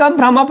 Income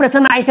from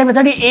operation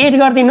आइसकेपछि एड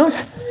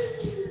गरिदिनुस्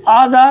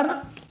अदर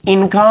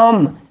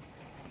इन्कम।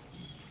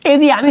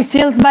 यदि हामी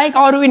सेल्स बाहेक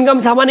अरू इन्कम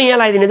छ भने यहाँ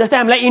लगाइदिने। जस्तै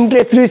हामीलाई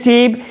इन्ट्रेस्ट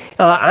रिसिभ,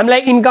 हामीलाई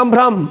इन्कम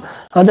फ्रम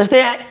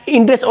जस्तै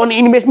इन्ट्रेस्ट अन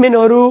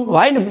इन्भेस्टमेन्टहरू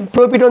हैन,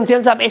 profit on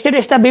sales of asset,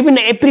 यस्ता विभिन्न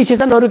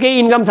एप्रिसिएसनहरू केही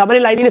इन्कम छ भने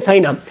लगाइदिने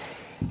छैन।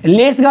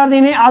 लेस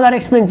गरिदिने अदर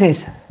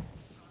एक्सपेन्सेस।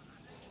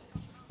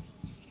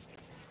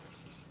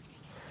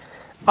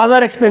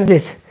 अदर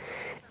एक्सपेन्सेस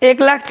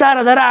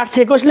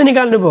 1,04,800 कसले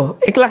निकाल्नु भयो?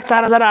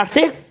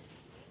 1,04,800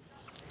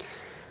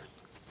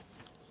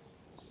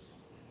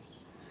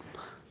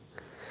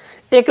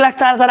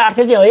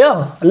 1,04,800 चाहिँ हो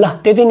यो। ल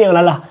त्यति नै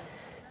होला। ल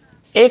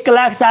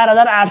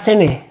 1,04,800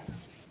 नै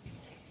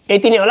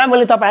यति नै होला।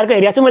 मैले तपाईहरुको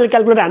हेरिरहेको छु, मैले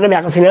क्याल्कुलेटर हान्न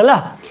भ्याएको छैन। ल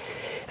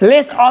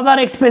लेस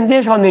अदर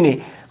एक्सपेन्सेस भनिदिने।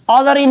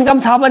 अदर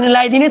इन्कम छ भने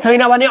लगाइदिने,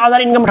 छैन भने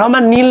अदर इन्कम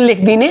ठाउँमा निल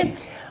लेखिदिने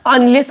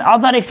अनि लेस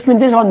अदर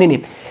एक्सपेन्सेस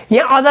भनिदिने।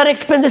 यहाँ अदर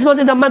एक्सपेन्सेसमा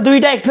चाहिँ जम्मा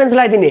दुईटा एक्सपेन्स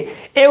लगाइदिने।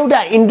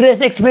 एउटा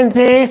इन्ट्रेस्ट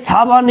एक्सपेन्सेस छ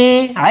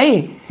भने है,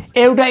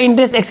 एउटा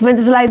इन्ट्रेस्ट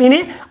एक्सपेन्सेस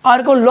लगाइदिने,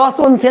 अर्को loss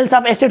on sales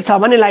of asset छ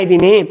भने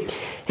लगाइदिने।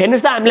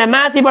 हेर्नुस् त हामीलाई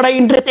माथिबाट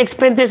इन्ट्रेस्ट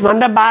एक्सपेन्सेस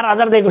भनेर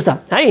 12,000 दिएको छ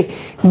है,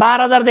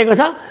 12,000 दिएको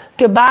छ।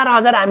 त्यो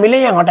 12,000 हामीले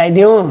यहाँ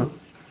घटाइदियौँ।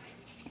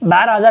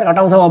 12,000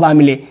 घटाउँछौँ अब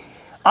हामीले।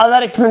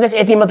 अदर एक्सपेन्सेस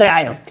यति मात्रै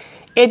आयो।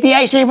 यति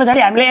आइसके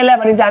पछाडि हामीले यसलाई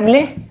भनिन्छ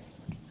हामीले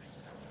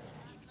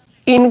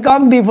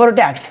income before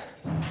tax.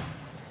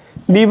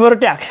 Before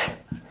tax,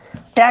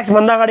 tax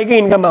भन्दा अगाडिको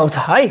इन्कम आउँछ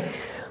है।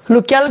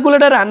 लु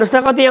क्याल्कुलेटर हान्नुस् त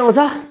कति आउँछ?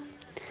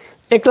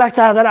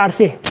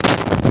 1,04,800।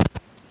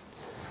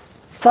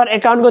 सर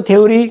एकाउन्टको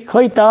थ्योरी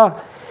खोइ त।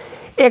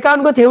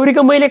 एकाउन्टको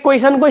थ्योरीको मैले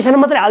क्वेसन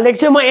मात्रै हालिदिएको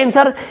छु। म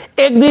एन्सर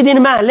 1-2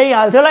 दिनमा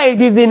ल्याइहाल्छु ल।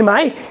 1-2 दिनमा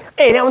है।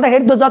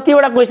 ल्याउँदाखेरि त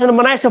जतिवटा क्वेसन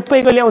बनाए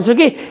सबैको ल्याउँछु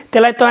कि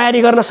त्यसलाई तयारी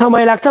गर्न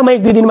समय लाग्छ। म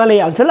 1-2 दिनमा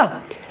ल्याइहाल्छु ल।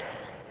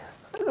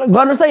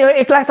 गर्नुस् त यो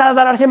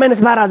 1,04,800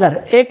 माइनस 12,000।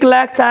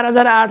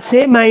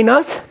 1,04,800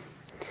 माइनस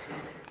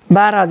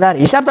 12,000।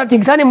 हिसाब त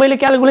ठिक छ नि। मैले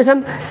क्याल्कुलेसन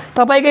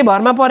तपाईकै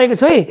भरमा परेको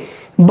छु है।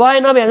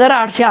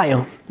 92,800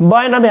 आयो।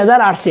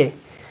 92,800।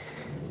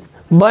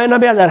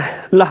 92,000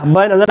 ल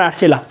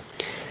 92,800 ल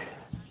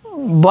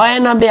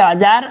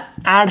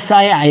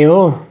 92,800 आयो।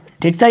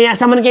 ठिक छ,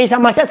 यहाँसम्म केही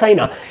समस्या छैन।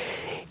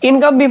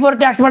 इन्कम बिफोर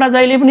ट्याक्सबाट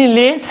जहिले पनि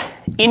lace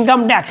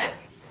income tax,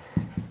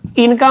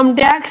 income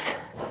tax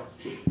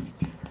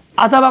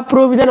अथवा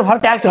प्रोभिजन फर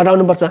ट्याक्स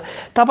घटाउनुपर्छ।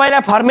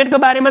 तपाईलाई फर्मेटको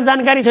बारेमा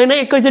जानकारी छैन,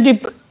 एकैचोटि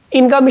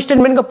इन्कम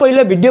स्टेटमेन्टको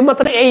पहिलो भिडियो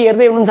मात्र यही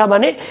हेर्दै हुनुहुन्छ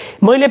भने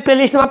मैले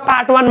प्लेलिस्टमा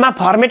पार्ट 1 मा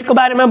फर्मेटको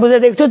बारेमा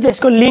बुझाइदिएको छु।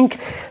 त्यसको लिंक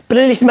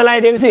प्लेलिस्टमा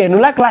लगाइदिएको छु, हेर्नु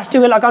ल। क्लास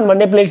 12 अकाउन्ट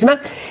भन्ने प्लेलिस्टमा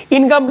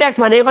इन्कम ट्याक्स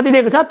भनेको कति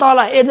दिएको छ?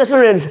 तल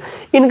एडजस्टमेन्ट हेर्नुस्।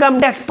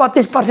 इन्कम ट्याक्स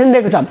 25%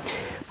 दिएको छ।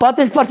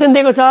 25%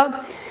 दिएको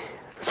छ।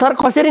 सर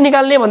कसरी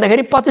निकाल्ने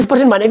भन्दाखेरि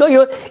 25% भनेको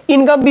यो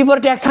इन्कम बिफोर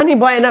ट्याक्स छ नि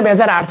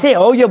 92,800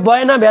 हो। यो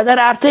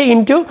 92,800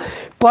 इन्टु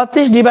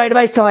 25 डिभाइड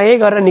बाइ 100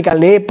 गरेर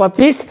निकाल्ने।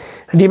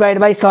 25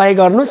 डिभाइड बाइ 100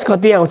 गर्नुस्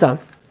कति आउँछ?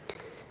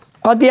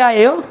 कति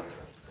आयो?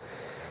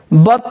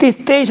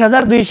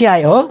 23,200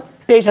 आयो हो।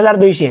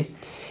 23,200।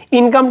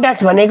 इन्कम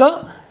ट्याक्स भनेको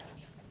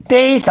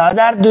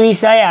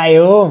 23,200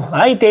 आयो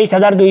है।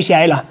 23,200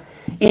 आयो। ल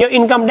यो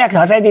इन्कम ट्याक्स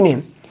हटाइदिने।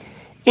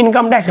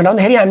 इन्कम ट्याक्स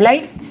घटाउँदाखेरि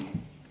हामीलाई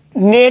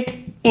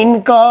नेट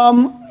इन्कम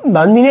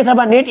भनिदिने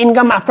अथवा नेट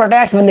इन्कम आफ्टर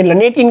ट्याक्स भनिदिनु।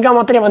 नेट इन्कम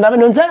मात्रै भन्दा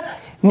पनि हुन्छ,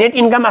 नेट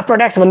इन्कम आफ्टर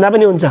ट्याक्स भन्दा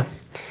पनि हुन्छ।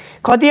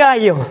 कति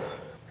आयो?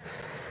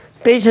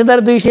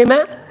 23,200 मा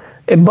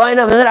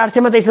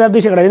 92,800 मा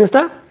 23,200 घटाइदिनुस् त।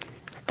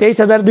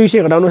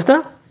 23,200 घटाउनुस्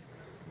त।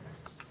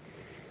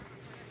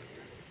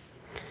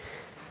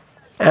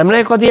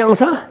 हामीलाई कति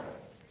आउँछ?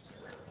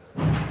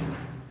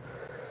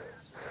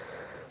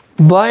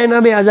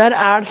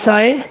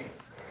 92,800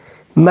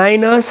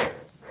 माइनस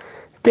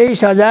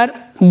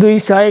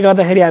 23,200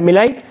 गर्दाखेरि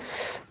हामीलाई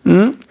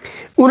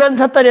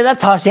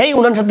 69,600 है।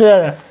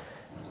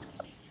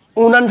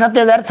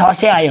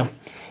 69,600 आयो।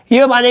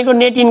 यो भनेको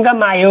नेट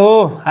इन्कम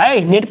आयो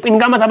है। नेट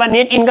इन्कम अथवा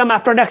नेट इन्कम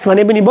आफ्टर ट्याक्स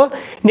भने पनि भयो।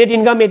 नेट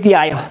इन्कम यति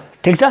आयो।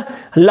 ठिक छ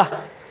ल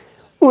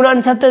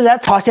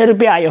 69,600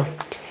 रुपियाँ आयो।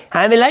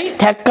 हामीलाई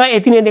ठ्याक्क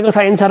यति नै दिएको छ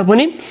एन्सर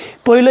पनि।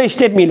 पहिलो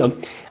स्टेप मिल्यो।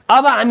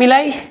 अब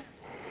हामीलाई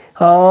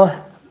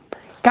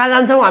कहाँ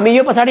जान्छौँ हामी?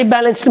 यो पछाडि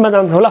ब्यालेन्स सिटमा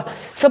जान्छौँ ल।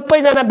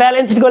 सबैजना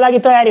ब्यालेन्स सिटको लागि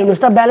तयारी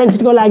हुनुहोस् त। ब्यालेन्स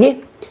सिटको लागि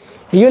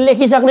यो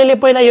लेखिसक्नेले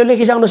पहिला यो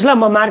लेखिसक्नुस् ल,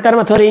 म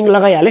मार्करमा थोरै इङ्क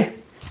लगाइहालेँ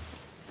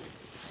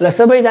ल।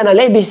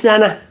 सबैजनाले 20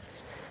 जना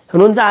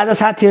हुनुहुन्छ आज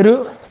साथीहरू,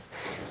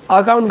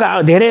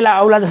 अकाउन्टका धेरैलाई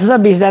आउला जस्तो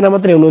छ, 20 जना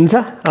मात्रै हुनुहुन्छ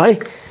है।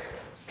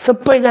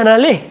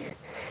 सबैजनाले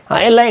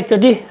यसलाई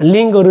एकचोटि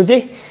लिङ्कहरू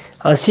चाहिँ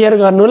सेयर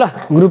गर्नु ल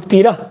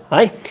ग्रुपतिर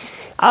है।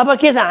 अब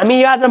के छ, हामी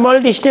यो आज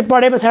मल्टी स्टेप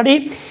पढे पछाडि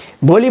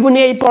भोलि पनि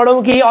यही पढौँ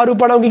कि अरू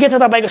पढौँ कि के छ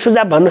तपाईँको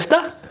सुझाव भन्नुहोस् त।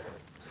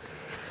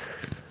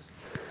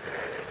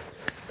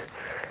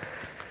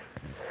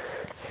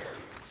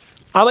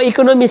 अब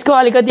इकोनोमिक्सको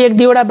अलिकति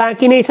 1-2वटा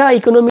बाँकी नै छ,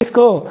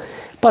 इकोनोमिक्सको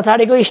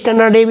पछाडिको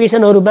स्ट्यान्डर्ड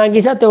डेभिएसनहरू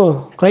बाँकी छ, त्यो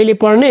कहिले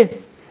पढ्ने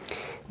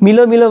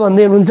मिलो मिलो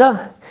भन्दै हुनुहुन्छ।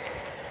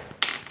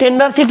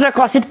 टेन्डर सिट र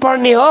कसिट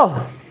पढ्ने हो,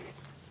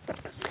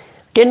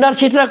 टेन्डर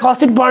सिट र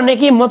कसिट पढ्ने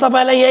कि म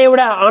तपाईँलाई यहाँ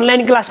एउटा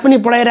अनलाइन क्लास पनि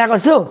पढाइरहेको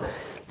छु,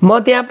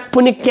 म त्यहाँ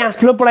पनि क्यास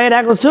फ्लो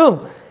पढाइरहेको छु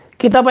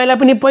कि तपाईँलाई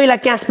पनि पहिला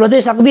क्यास फ्लो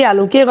चाहिँ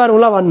सक्दिहालौँ, के गरौँ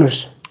ल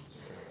भन्नुहोस्।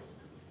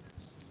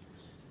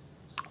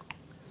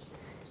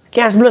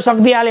 क्यास फ्लो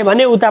सक्दिहाल्यो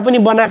भने उता पनि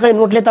बनाएकै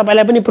नोटले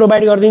तपाईँलाई पनि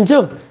प्रोभाइड गरिदिन्छु,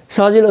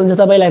 सजिलो हुन्छ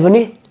तपाईँलाई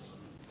पनि।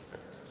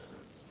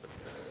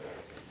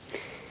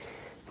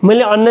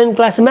 मैले अनलाइन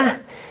क्लासमा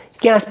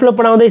क्यास फ्लो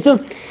पढाउँदैछु।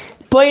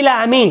 पहिला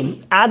हामी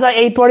आज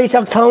यही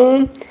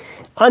पढिसक्छौँ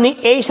अनि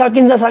यही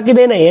सकिन्छ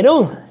सकिँदैन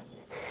हेरौँ।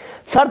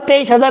 सर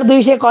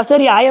 23,200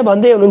 कसरी आयो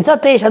भन्दै हुनुहुन्छ।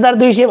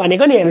 23,200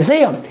 भनेको नि हेर्नुहोस् है,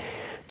 यो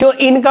त्यो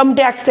इन्कम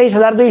ट्याक्स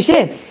 23,200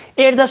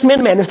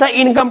 एडजस्टमेन्टमा हेर्नुहोस् त,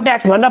 इन्कम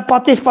ट्याक्स भन्दा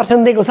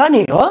 25% दिएको छ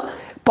नि, हो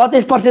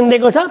 25%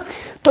 दिएको छ।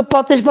 त्यो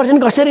 25%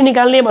 कसरी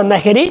निकाल्ने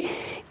भन्दाखेरि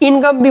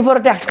इन्कम बिफोर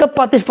ट्याक्सको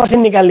 25%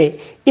 निकाल्ने,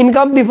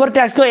 इन्कम बिफोर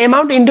ट्याक्सको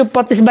एमाउन्ट इन्टु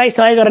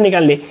 25/100 गरेर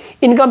निकाल्ने,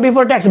 इन्कम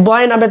बिफोर ट्याक्स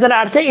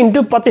 92,800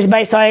 इन्टु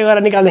 25/100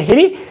 गरेर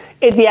निकाल्दाखेरि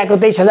यति आएको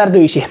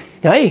 23,200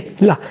 है।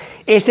 ल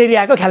यसरी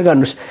आएको ख्याल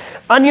गर्नुहोस्।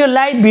 अनि यो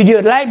लाइभ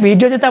भिडियो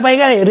चाहिँ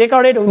तपाईँको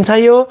रेकर्डेड हुन्छ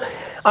यो।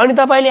 अनि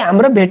तपाईँले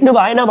हाम्रो भेट्नु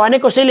भएन भने,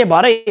 कसैले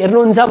भरे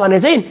हेर्नुहुन्छ भने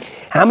चाहिँ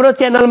हाम्रो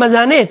च्यानलमा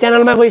जाने,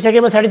 च्यानलमा गइसके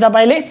पछाडि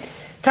तपाईँले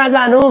कहाँ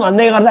जानु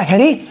भन्दै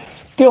गर्दाखेरि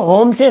त्यो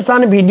होम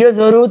सेसन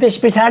भिडियोजहरू, त्यस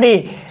पछाडि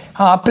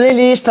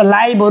प्लेलिस्ट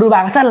लाइभहरू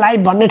भएको छ, लाइभ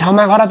भन्ने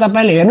ठाउँमा गएर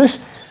तपाईँले हेर्नुहोस्,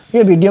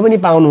 यो भिडियो पनि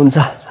पाउनुहुन्छ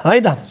है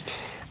त।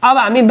 अब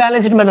हामी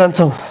ब्यालेन्स सिटमा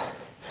जान्छौँ।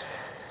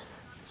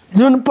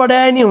 जुन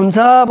पढाइ नि हुन्छ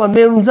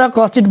भन्दै हुनुहुन्छ,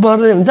 कसिट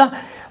पढ्दै हुन्छ,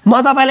 म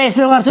तपाईँलाई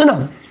यसो गर्छु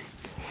न,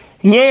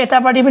 यहाँ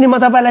यतापट्टि पनि म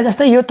तपाईँलाई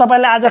जस्तै यो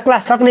तपाईँलाई आज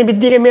क्लास सक्ने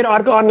बित्तिकै मेरो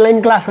अर्को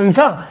अनलाइन क्लास हुन्छ,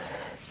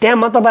 त्यहाँ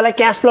म तपाईँलाई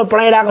क्यास फ्लो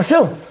पढाइरहेको छु।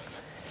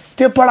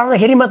 त्यो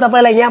पढाउँदाखेरि म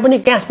तपाईँलाई यहाँ पनि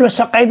क्यास फ्लो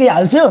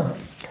सकाइदिइहाल्छु।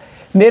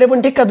 मेरो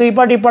पनि ठिक्क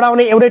दुईपट्टि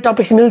पढाउने एउटै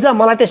टपिक्स मिल्छ,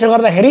 मलाई त्यसो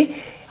गर्दाखेरि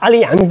अलि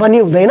ह्याङ पनि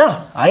हुँदैन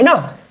होइन,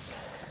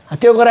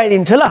 त्यो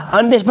गराइदिन्छु ल।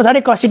 अनि त्यस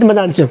पछाडि कसिटमा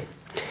जान्छु।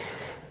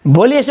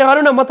 भोलि यसो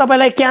गरौँ न, म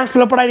तपाईँलाई क्यास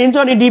फ्लो पढाइदिन्छु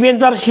अनि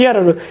डिबेन्चर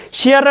सेयरहरू,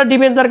 सेयर र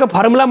डिबेन्चरको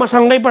फर्मुला म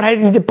सँगै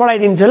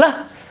पढाइदिन्छु ल।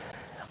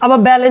 अब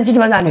ब्यालेन्स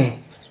सिटमा जाने,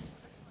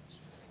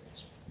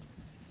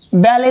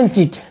 ब्यालेन्स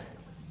सिट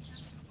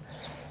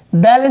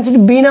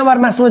B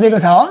नम्बरमा सोधेको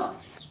छ हो,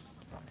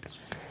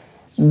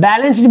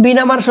 ब्यालेन्स सिट B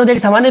नम्बर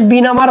सोधेको छ भने B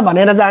नम्बर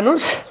भनेर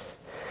जानुहोस्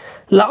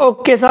ल।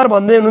 ओके सर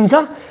भन्दै हुनुहुन्छ।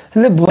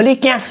 ल भोलि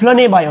क्यास फ्लो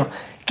नै भयो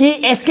कि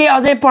यसकै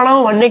अझै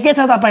पढाउँ भन्ने के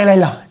छ तपाईँलाई?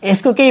 ल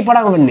यसको केही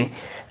पढाउँ भन्ने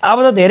अब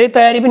त धेरै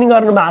तयारी पनि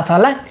गर्नु भएको छ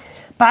होला।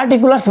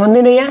 पार्टिकुलर्स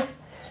भन्दैन यहाँ,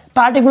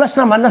 पार्टिकुलर्स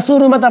नभन्न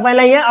सुरुमा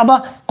तपाईँलाई यहाँ अब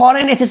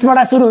करेन्ट एसेसबाट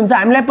सुरु हुन्छ।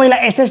 हामीलाई पहिला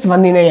एसेस्ट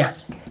भन्दिनँ, यहाँ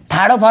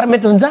ठाडो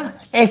फर्मेट हुन्छ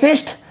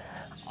एसेस्ट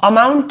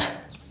अमाउन्ट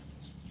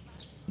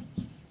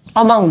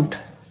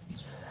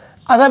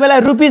तपाईँलाई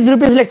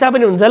रुपिज लेख्दा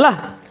पनि हुन्छ ल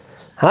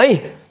है।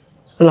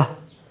 ल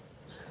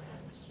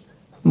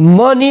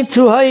मनी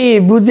छु है,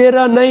 बुझेर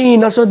नै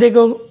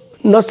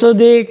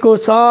नसोधेको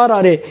सर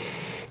अरे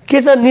के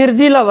छ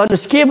निर्जिल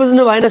भन्नुहोस्, के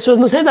बुझ्नु भएन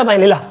सोध्नुहोस् है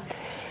तपाईँले। ल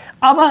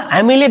अब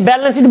हामीले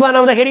ब्यालेन्स सिट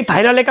बनाउँदाखेरि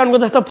फाइनल एकाउन्टको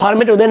जस्तो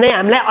फर्मेट हुँदैन,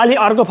 हामीलाई अलि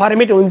अर्को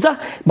फर्मेट हुन्छ,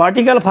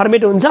 भर्टिकल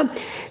फर्मेट हुन्छ।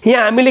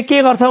 यहाँ हामीले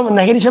के गर्छौँ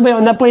भन्दाखेरि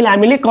सबैभन्दा पहिला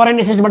हामीले करेन्ट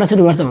एसेसबाट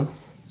सुरु गर्छौँ।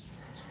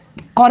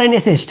 करेन्ट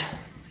एसेस्ट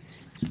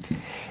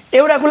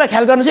एउटा कुरा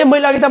ख्याल गर्नुहोस् है,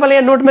 मैले अघि तपाईँलाई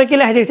यहाँ नोटमा के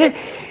लेखेको थिएँ,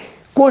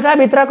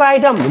 कोठाभित्रको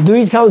आइटम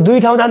दुई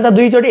ठाउँ जान्छ,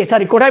 दुईचोटि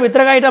सरी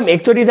कोठाभित्रको आइटम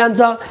एकचोटि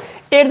जान्छ,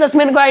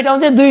 एडजस्टमेन्टको आइटम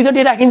चाहिँ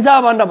दुईचोटि राखिन्छ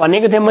भनेर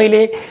भनेको थिएँ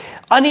मैले।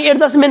 अनि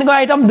एडजस्टमेन्टको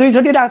आइटम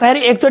दुईचोटि राख्दाखेरि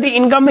एकचोटि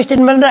इन्कम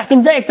स्टेटमेन्ट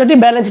राखिन्छ, एकचोटि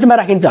ब्यालेन्स सिटमा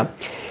राखिन्छ।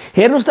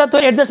 हेर्नुहोस् त त्यो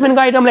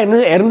एडजस्टमेन्टको आइटमलाई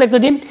हेर्नु त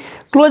एकचोटि।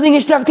 क्लोजिङ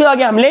स्टक थियो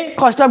अघि हामीले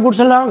cost of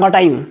गुड्सलाई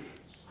घटायौँ,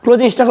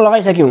 closing stock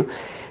लगाइसक्यौँ।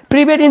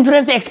 Prepaid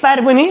insurance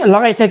expire पनि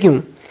लगाइसक्यौँ,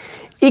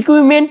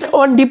 इक्विपमेन्ट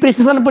अन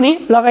डिप्रिसिएसन पनि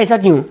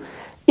लगाइसक्यौँ,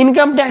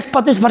 इन्कम ट्याक्स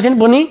 25%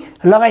 पनि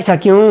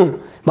लगाइसक्यौँ।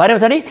 भने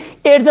पछाडि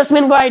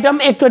एडजस्टमेन्टको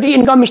आइटम एकचोटि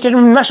इन्कम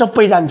स्टेटमेन्टमा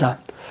सबै जान्छ,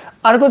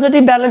 अर्कोचोटि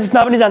ब्यालेन्स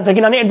सिटमा पनि जान्छ,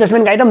 किनभने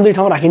एडजस्टमेन्टको आइटम दुई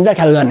ठाउँ राखिन्छ,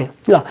 ख्याल गर्ने।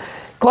 ल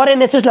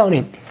करेन्ट एसेस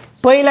लगाउने,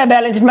 पहिला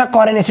ब्यालेन्स सिटमा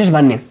करेन्ट एसेस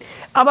भन्ने।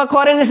 अब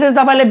करेन्ट एसेस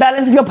तपाईँले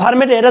ब्यालेन्स सिटको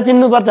फर्मेट हेरेर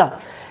चिन्नुपर्छ।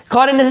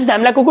 करेन्ट एसेस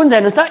हामीलाई कुन छ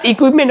हेर्नुहोस् त,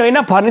 इक्विपमेन्ट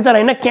होइन, फर्निचर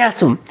होइन,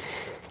 क्यास हो।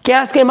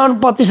 क्यासको एमाउन्ट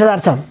 25,000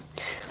 छ।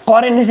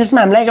 करेन्ट एसेसमा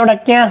हामीलाई एउटा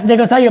क्यास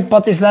दिएको छ, यो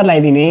 25,000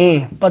 लगाइदिने,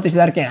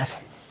 25,000 क्यास।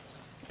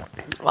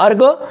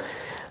 अर्को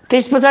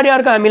त्यस पछाडि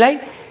अर्को हामीलाई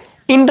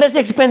इन्ट्रेस्ट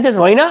एक्सपेन्सेस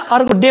होइन,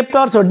 अर्को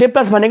डेप्टर्स हो।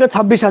 डेप्टर्स भनेको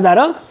 26,000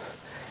 हो।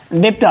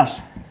 डेप्टर्स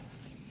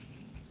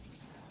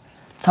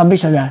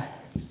 26,000।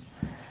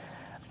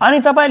 अनि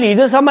तपाईँले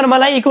हिजोसम्म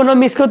मलाई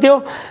इकोनोमिक्सको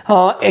त्यो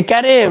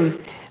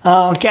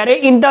के अरे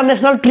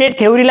इन्टरनेसनल ट्रेड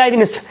थ्योरी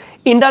लगाइदिनुहोस्।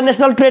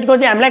 इन्टरनेसनल ट्रेडको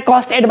चाहिँ हामीलाई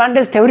कस्ट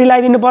एडभान्टेज थ्योरी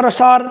लगाइदिनु पर्यो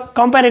sir,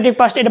 comparative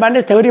cost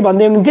advantage theory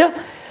भन्दै हुनुहुन्थ्यो।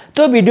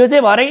 त्यो भिडियो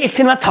चाहिँ भरे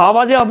एकछिनमा 6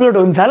 बजे अपलोड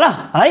हुन्छ ल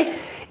है।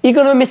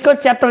 इकोनोमिक्सको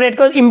च्याप्टर 8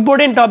 को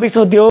इम्पोर्टेन्ट टपिक्स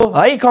हो त्यो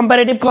है,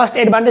 कम्पेरेटिभ कस्ट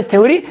एडभान्टेज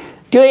थ्योरी।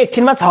 त्यो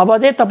एकछिनमा 6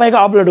 बजे तपाईँको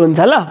अपलोड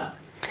हुन्छ ल।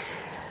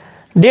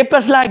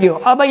 डेप्टर्स लाग्यो।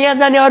 अब यहाँ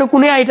जाने अरू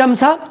कुनै आइटम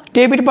छ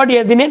डेबिटपट्टि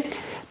हेरिदिने?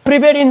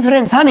 प्रिपेड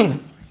इन्सुरेन्स छ नि।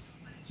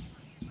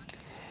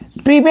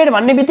 प्रिपेड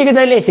भन्ने बित्तिकै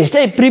जहिले हेर्नुहोस्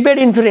है, prepaid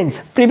insurance.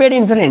 Prepaid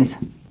insurance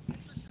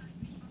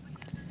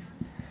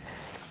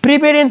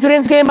prepaid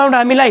इन्सुरेन्सको amount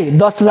हामीलाई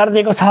 10,000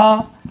 दिएको छ,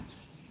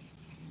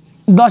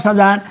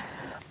 10,000।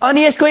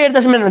 अनि यसको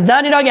एडजस्टमेन्ट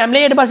जहाँनिर अघि हामीले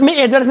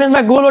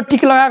एडजस्टमेन्टमा गोलो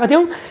टिक लगाएको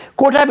थियौँ,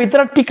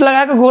 कोठाभित्र टिक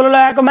लगाएको गोलो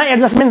लगाएकोमा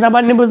एडजस्टमेन्ट छ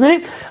भन्ने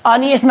बुझ्ने।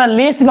 अनि यसमा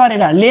लेस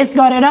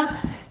गरेर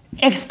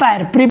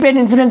एक्सपायर प्रिपेड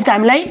इन्सुरेन्सको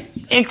हामीलाई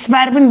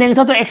एक्सपायर पनि दिएको छ,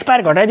 त्यो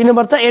एक्सपायर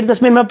घटाइदिनुपर्छ।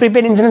 एडजस्टमेन्टमा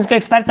प्रिपेड इन्सुरेन्सको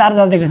एक्सपायर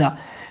 4,000 दिएको छ।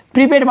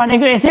 प्रिपेड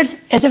भनेको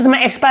एसेट्समा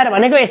एक्सपायर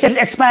भनेको एसेट्स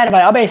एक्सपायर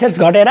भयो। अब एसेट्स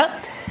घटेर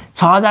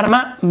 6,000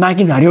 मा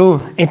बाँकी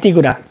झऱ्यो। यति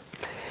कुरा।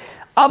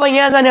 अब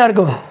यहाँ जाने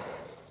अर्को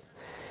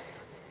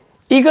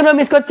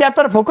इकोनोमिक्सको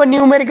च्याप्टर फोको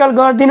न्युमेरिकल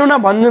गरिदिनु न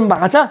भन्नु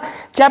भएको छ।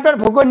 च्याप्टर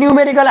फोको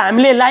न्युमेरिकल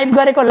हामीले लाइभ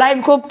गरेको,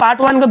 लाइभको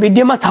पार्ट 1 को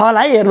भिडियोमा छ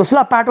होला है, हेर्नुहोस्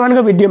ल। पार्ट 1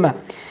 को भिडियोमा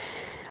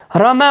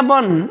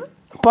रमावन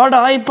पढ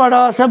है,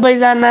 पढ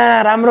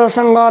सबैजना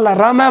राम्रोसँग ल।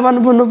 रमावन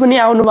बुन्नु पनि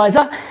आउनु भएछ,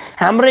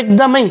 हाम्रो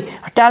एकदमै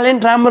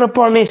ट्यालेन्ट राम्रो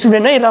पढ्ने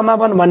स्टुडेन्ट है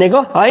रमावन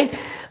भनेको है।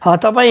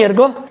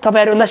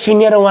 तपाईँहरूभन्दा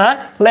सिनियर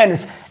उहाँ, ल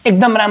हेर्नुहोस्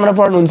एकदम राम्रो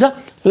पढ्नुहुन्छ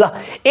ल।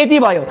 यति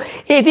भयो।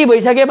 यति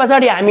भइसके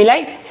पछाडि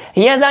हामीलाई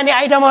यहाँ जाने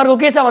आइटमहरूको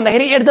के छ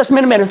भन्दाखेरि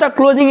एडजस्टमेन्टमा हेर्नुहोस् त,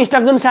 क्लोजिङ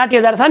स्टक जुन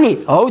 60,000 छ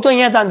नि, हौ त्यो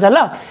यहाँ जान्छ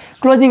ल।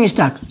 क्लोजिङ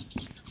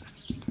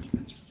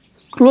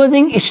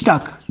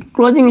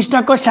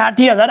स्टकको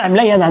 60,000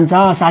 हामीलाई यहाँ जान्छ,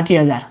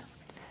 60,000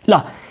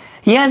 ल।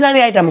 यहाँ जाने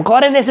आइटम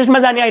करेन्ट एसेट्समा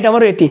जाने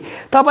आइटमहरू यति।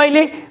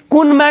 तपाईँले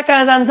कुनमा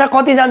कहाँ जान्छ,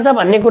 कति जान्छ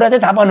भन्ने कुरा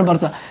चाहिँ थाहा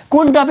पाउनुपर्छ।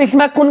 कुन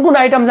टपिक्समा कुन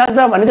आइटम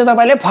जान्छ भन्ने चाहिँ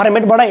तपाईँले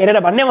फर्मेटबाट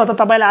हेरेर भन्ने। म त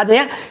तपाईँलाई आज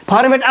यहाँ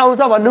फर्मेट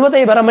आउँछ भन्नुभयो,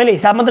 त्यही भएर मैले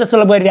हिसाब मात्रै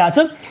सोल्भ गरिरहेको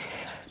छु।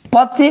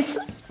 25,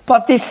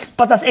 50,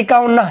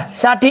 51,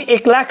 60,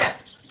 1,00,000,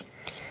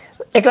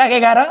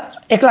 1,11,000,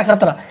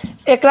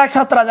 1,17,000,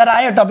 1,17,000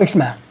 आयो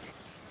टपिक्समा।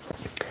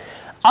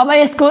 अब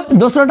यसको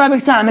दोस्रो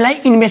टपिक छ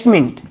हामीलाई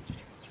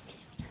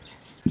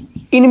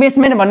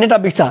इन्भेस्टमेन्ट भन्ने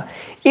टपिक छ।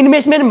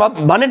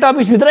 इन्भेस्टमेन्ट भन्ने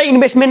टपिक्सभित्र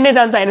इन्भेस्टमेन्ट नै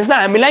जान्छ। हेर्नुहोस् त,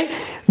 हामीलाई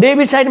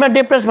डेबिट साइडमा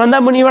डेप्टर्स भन्दा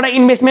मुनिबाट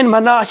इन्भेस्टमेन्ट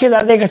भन्दा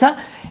 80,000 दिएको छ।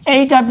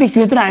 यही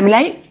टपिक्सभित्र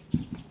हामीलाई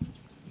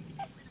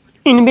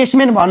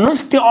इन्भेस्टमेन्ट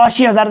भन्नुहोस्, त्यो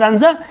 80,000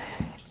 जान्छ।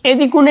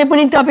 यदि कुनै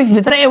पनि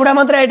टपिक्सभित्र एउटा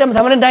मात्रै आइटम छ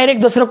भने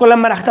डाइरेक्ट दोस्रो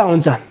कलममा राख्दा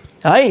हुन्छ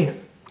है।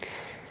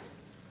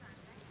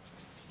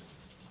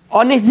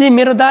 अनिशजी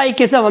मेरो दाइ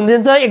के छ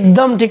भनिदिन्छ,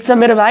 एकदम ठिक छ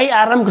मेरो भाइ,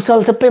 आराम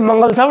कुशल सबै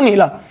मङ्गल छौ नि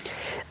ल।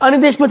 अनि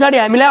त्यस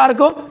पछाडि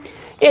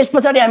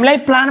हामीलाई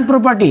प्लान्ट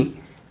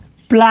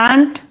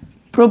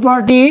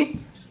प्रोपर्टी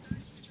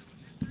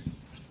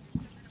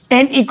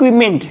एन्ड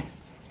इक्विपमेन्ट।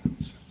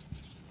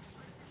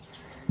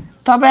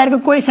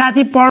 तपाईँहरूको कोही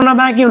साथी पढ्न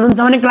बाँकी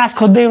हुनुहुन्छ भने, क्लास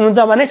खोज्दै हुनुहुन्छ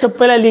भने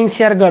सबैलाई लिङ्क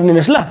सेयर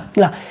गरिदिनुहोस् ल।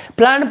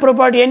 प्लान्ट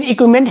प्रोपर्टी एन्ड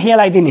इक्विपमेन्ट यहाँ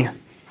लगाइदिने।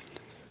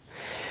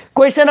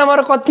 क्वेसन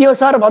नम्बर कति हो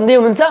सर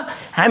भन्दै हुनुहुन्छ,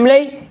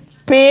 हामीलाई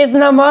पेज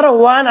नम्बर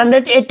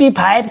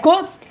 185 को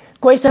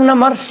क्वेसन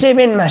नम्बर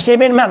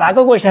 7मा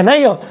भएको क्वेसन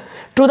है यो।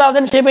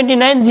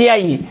 2079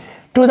 GIE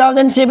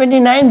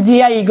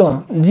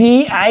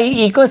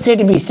को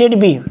set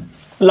B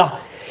L.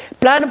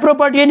 Plan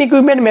property and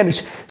equipment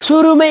हेर्नुहोस्,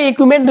 सुरुमै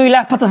इक्विपमेन्ट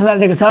 2,50,000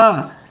 दिएको छ।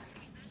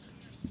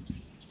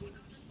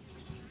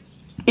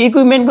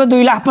 इक्विपमेन्टको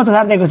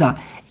 2,50,000 दिएको छ।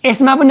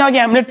 यसमा पनि अघि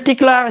हामीले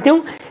टिक लगाएको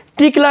थियौँ।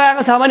 टिक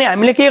लगाएको छ भने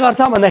हामीले के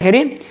गर्छ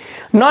भन्दाखेरि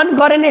नन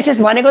करेन्ट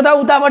एसेट्स भनेको त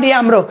उतापट्टि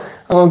हाम्रो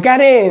के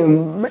अरे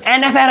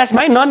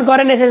एनएफआरएसमा है। नन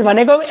करेन्ट एसेट्स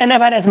भनेको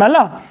एनएफआरएसमा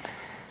ल।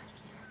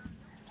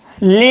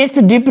 लेस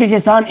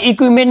डिप्रिसिएसन,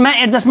 इक्विपमेन्टमा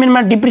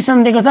एडजस्टमेन्टमा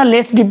डिप्रिसिएसन दिएको छ,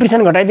 लेस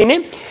डिप्रिसिएसन घटाइदिने।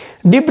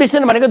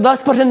 डिप्रिसिएसन भनेको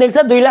 10% दिएको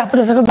छ।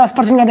 2,50,000 को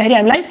 10% गर्दाखेरि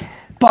हामीलाई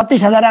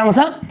 25,000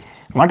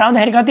 आउँछ।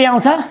 घटाउँदाखेरि कति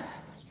आउँछ,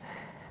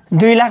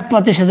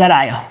 2,25,000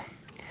 आयो।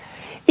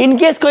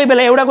 इनकेस कोही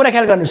बेला एउटा कुरा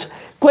ख्याल गर्नुहोस्,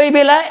 कोही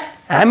बेला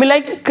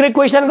हामीलाई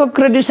क्वेसनको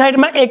क्रेडिट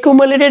साइडमा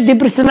एकुमुलेटेड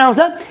डिप्रिसिएसन आउँछ।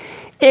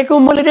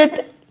 एकुमुलेटेड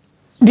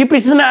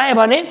डिप्रिसिएसन आयो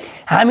भने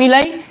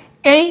हामीलाई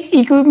यही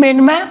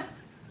इक्विपमेन्टमा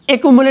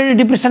एकुमुलेटेड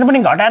डिप्रिसिएसन पनि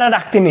घटाएर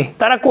राख्दिने,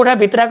 तर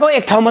कोठाभित्रको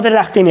एक ठाउँ मात्रै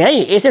राख्दिने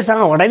है।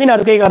 यसैसँग घटाइदिने,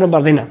 अरू केही गर्नु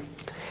पर्दैन।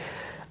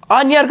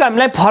 अनि अर्को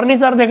हामीलाई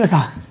फर्निचर दिएको छ।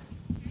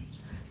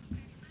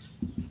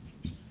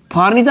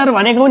 फर्निचर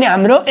भनेको पनि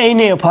हाम्रो यही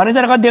नै हो।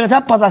 फर्निचर कति दिएको छ,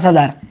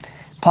 50,000।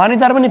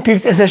 फर्निचर पनि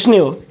फिक्स एसेट्स नै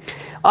हो।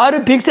 अरू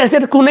फिक्स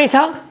एसेट कुनै छ,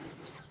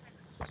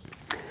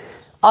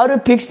 अरू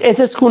फिक्स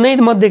एसेट्स कुनै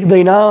म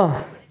देख्दैन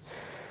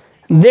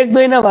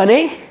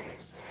भने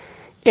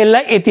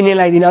यसलाई यति नै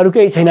लगाइदिने, अरू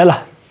केही छैन ल।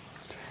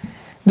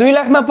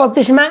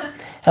 2,25,000 मा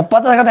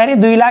 50 गर्दाखेरि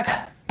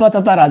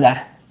 2,75,000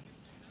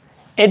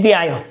 यति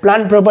आयो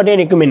प्लान्ट प्रोपर्टी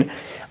एन्ड इक्विपमेन्ट।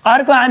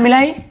 अर्को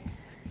हामीलाई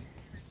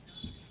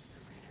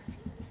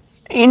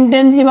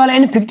intangible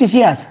and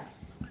fictitious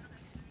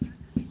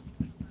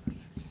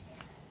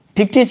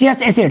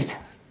assets.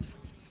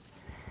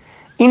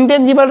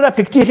 Intangible र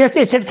फिक्टिसियस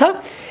एसेट छ।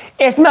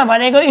 यसमा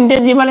भनेको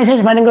इन्टेन्जिबल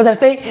एसेट्स भनेको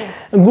जस्तै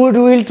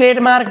goodwill,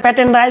 trademark,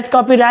 patent rights,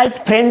 कपिराइट्स,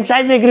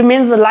 franchise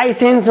agreements,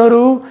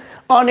 लाइसेन्सहरू,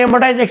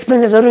 अनएमोर्टाइज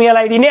एक्सपेन्सेसहरू यहाँ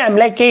लगाइदिने।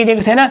 हामीलाई केही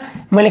दिएको छैन,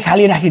 मैले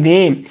खाली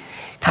राखिदिएँ।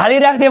 खाली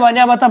राखिदिएँ भने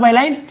अब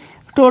तपाईँलाई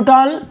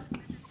टोटल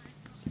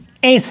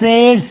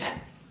एसेट्स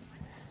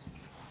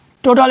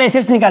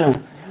निकालौँ।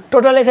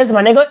 टोटल एसेट्स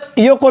भनेको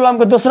यो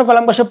कोलमको दोस्रो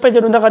कोलमको सबै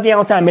जोड्दा कति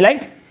आउँछ हामीलाई?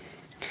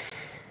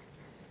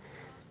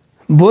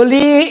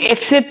 भोलि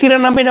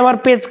 193 नम्बर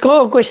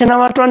पेजको क्वेसन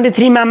नम्बर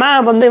 23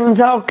 मा भन्दै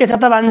हुन्छ। ओके छ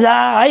त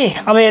भान्जा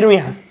है। अब हेरौँ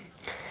यहाँ।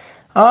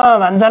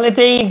 भान्जाले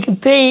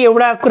त्यही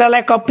एउटा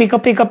कुरालाई कपी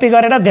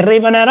गरेर धेरै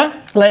बनाएर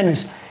ल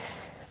हेर्नुहोस्।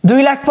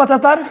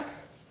 2,75,000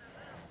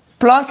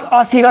 प्लस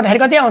 80 गर्दाखेरि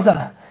कति आउँछ?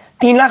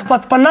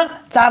 3,55,000,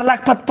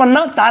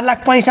 4,55,000,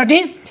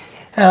 4,65,000,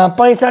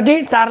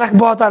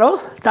 4,72,000 हो।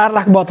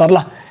 4,72,000 ल।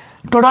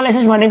 टोटल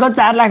एसेट्स भनेको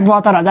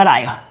 4,72,000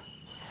 आयो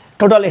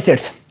टोटल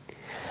एसेट्स।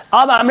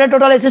 अब हामीले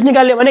टोटल एसेट्स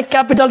निकाल्यो भने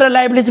क्यापिटल र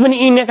लायबिलिटिज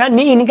पनि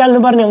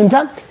निकाल्नुपर्ने हुन्छ।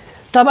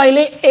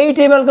 तपाईँले यही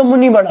टेबलको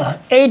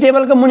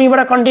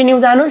मुनिबाट कन्टिन्यू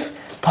जानुहोस्,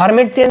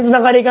 फर्मेट चेन्ज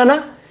नगरिकन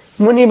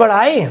मुनिबाट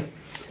है।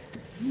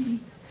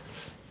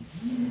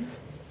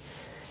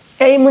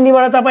 यही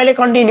मुनिबाट तपाईँले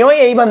कन्टिन्यू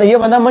है।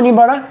 योभन्दा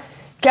मुनिबाट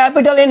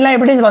क्यापिटल एन्ड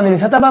लायबिलिटिज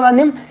भनिदिनुहोस् अथवा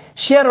भनिदिउँ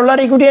share holder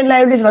equity and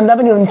liabilities भन्दा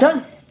पनि हुन्छ।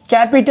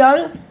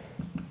 क्यापिटल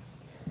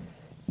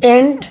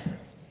एन्ड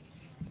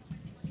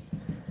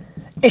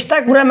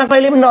यस्ता कुरामा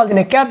कहिले पनि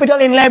नल्दिने।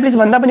 क्यापिटल एन्ड लायबिलिटिज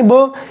भन्दा पनि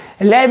भयो,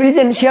 liabilities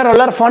and share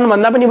holder fund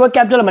भन्दा पनि भयो।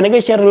 क्यापिटल भनेको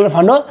सेयर होल्डर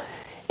फन्ड हो।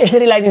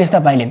 यसरी लगाइदिनुहोस्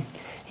तपाईँले।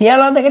 यहाँ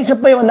लाँदाखेरि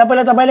सबैभन्दा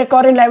पहिला तपाईँले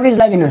करेन्ट लायबिलिटिज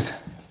लगाइदिनुहोस्।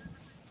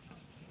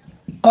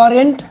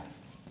 करेन्ट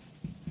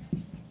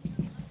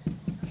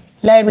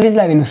लायबिलिटिज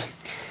लगाइदिनुहोस्।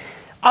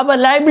 अब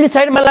लायबिलिटी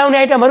साइडमा लगाउने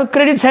आइटमहरू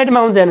क्रेडिट साइडमा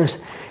हुन्छ। हेर्नुहोस्,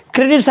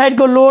 क्रेडिट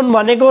साइडको लोन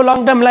भनेको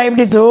लङ टर्म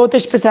लायबिलिटिज हो।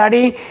 त्यस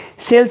पछाडि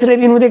सेल्स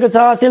रेभिन्यू दिएको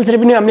छ। सेल्स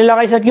रेभिन्यू हामीले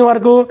लगाइसक्यौँ।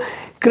 अर्को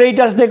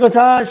क्रेडिटर्स दिएको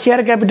छ,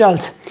 सेयर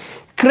क्यापिटल्स।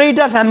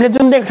 क्रेडिटर्स हामीले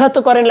जुन दिएको छ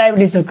त्यो करेन्ट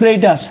लायबिलिटिज हो।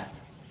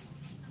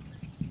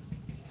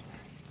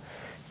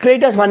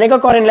 क्रेडिटर्स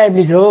भनेको करेन्ट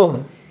लायबिलिटिज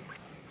हो।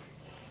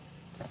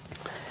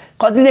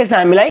 कति दिएको छ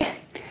हामीलाई?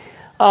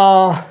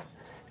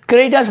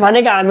 क्रेडिटर्स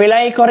भनेको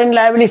हामीलाई करेन्ट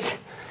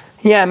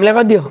लायबिलिटिज यहाँ हामीलाई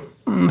कति हो?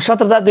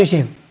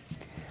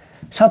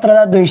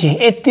 17,200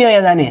 यति हो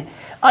यहाँ जाने।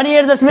 अनि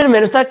एडजस्टमेन्ट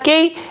हेर्नुहोस् त,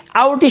 केही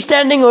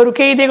आउटस्ट्यान्डिङहरू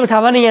केही दिएको छ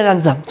भने यहाँ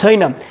जान्छ,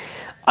 छैन।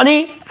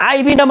 अनि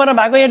आइबी नम्बरमा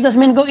भएको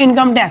एडजस्टमेन्टको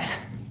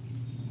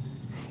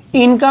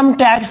इन्कम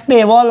ट्याक्स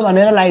पेबल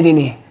भनेर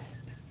लगाइदिने।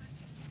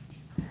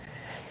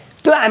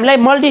 त्यो हामीलाई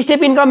मल्टी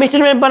स्टेप इन्कम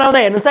स्टेटमेन्ट बनाउँदा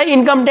हेर्नुहोस् त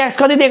इन्कम ट्याक्स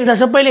कति दिएको छ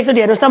सबैले एकचोटि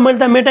हेर्नुहोस् त। मैले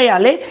त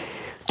मेटाइहालेँ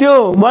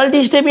त्यो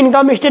मल्टी स्टेप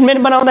इन्कम स्टेटमेन्ट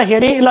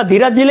बनाउँदाखेरि। ल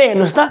धीरजजीले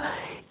हेर्नुहोस् त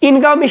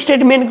इन्कम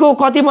स्टेटमेन्टको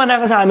कति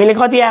बनाएको छ हामीले,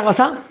 कति आएको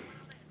छ?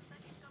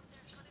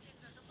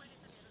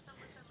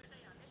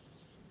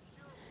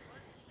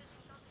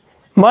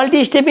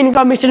 Multi step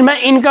income स्टेटमेन्टमा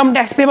income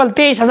tax payable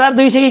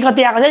 23,200 कि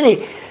कति आएको छ नि?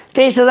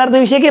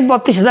 23,200 कि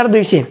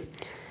 32,200?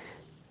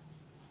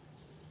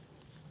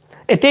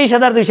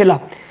 23,200 ल।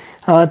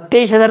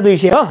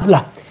 23,200 हो। ल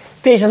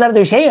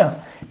 23,200 है।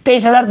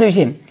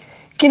 23,200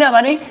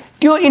 किनभने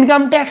त्यो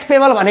इन्कम ट्याक्स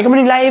पेबल भनेको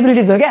पनि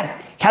लायबिलिटिज हो क्या।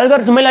 ख्याल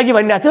गर्छु, मैले अघि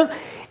भनिरहेको छु।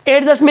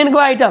 एडजस्टमेन्टको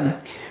आइटम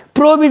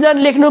प्रोभिजन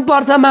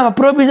लेख्नुपर्छ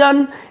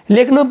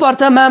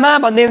मामा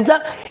भन्दै हुन्छ।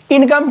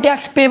 इन्कम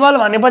ट्याक्स पेबल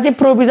भनेपछि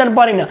प्रोभिजन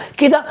परेन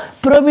कि त?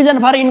 प्रोभिजन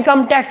फर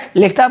इन्कम ट्याक्स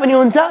लेख्दा पनि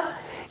हुन्छ,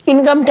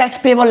 इन्कम ट्याक्स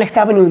पेबल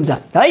लेख्दा पनि हुन्छ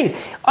है।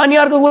 अनि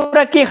अर्को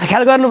कुरा के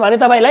ख्याल गर्नु भने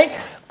तपाईँलाई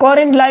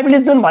करेन्ट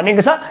लायबिलिटी जुन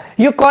भनेको छ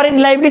यो करेन्ट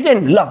लायबिलिटी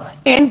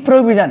एन्ड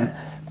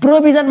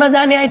प्रोभिजनमा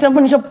जाने आइटम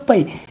पनि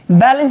सबै,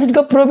 ब्यालेन्स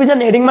सिटको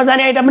प्रोभिजन हेडिङमा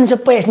जाने आइटम पनि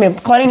सबै यसमा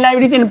करेन्ट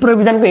लायबिलिटी एन्ड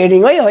प्रोभिजनको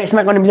हेडिङ है।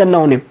 यसमा कन्फ्युजन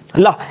नहुने।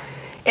 ल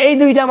यही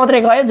दुईटा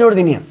मात्रै गयो,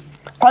 जोडिदिने।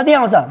 कति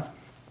आउँछ?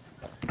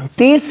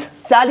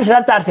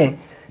 40,400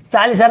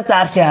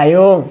 40,400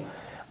 आयो।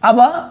 अब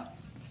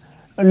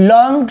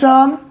लङ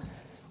टर्म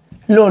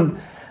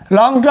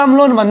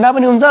लोन भन्दा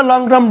पनि हुन्छ,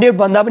 लङ टर्म डेट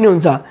भन्दा पनि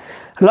हुन्छ।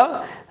 ल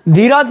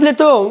धीरजले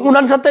त्यो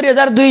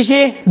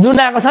 69,200 जुन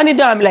आएको छ नि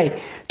त्यो हामीलाई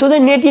त्यो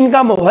चाहिँ नेट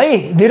इन्कम हो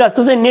है धीरज,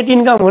 त्यो चाहिँ नेट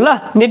इन्कम हो। ल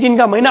नेट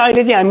इन्कम होइन। अहिले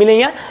चाहिँ हामीले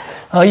यहाँ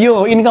यो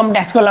इन्कम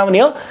ट्याक्सको लाउने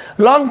हो।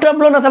 लङ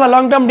टर्म लोन अथवा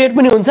लङ टर्म डेट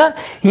पनि हुन्छ।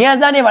 यहाँ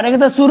जाने भनेको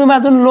त सुरुमा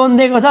जुन लोन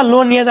दिएको छ,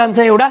 लोन यहाँ जान्छ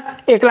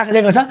एउटा 1 लाख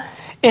दिएको छ।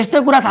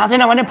 यस्तो कुरा थाहा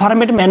छैन भने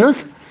फर्मेटमा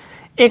हेर्नुहोस्,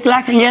 1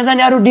 लाख यहाँ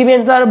जाने। अरू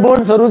डिभेन्चर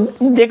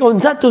बोन्ड्सहरू दिएको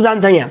हुन्छ, त्यो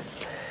जान्छ यहाँ।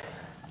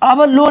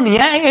 अब लोन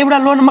यहाँ एउटा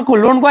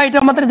लोनको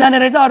आइटम मात्रै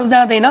जाने रहेछ, अरू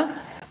जाँदैन।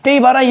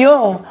 त्यही भएर यो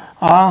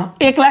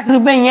 1 लाख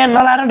रुपियाँ यहाँ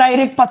नलाएर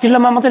डाइरेक्ट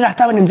पछिल्लोमा मात्रै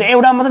राख्दा पनि हुन्छ।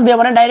 एउटा मात्रै दियो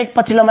भने डाइरेक्ट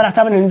पछिल्लोमा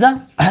राख्दा पनि हुन्छ।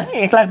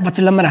 1 लाख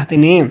पछिल्लोमा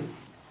राख्दिने।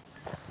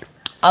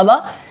 अब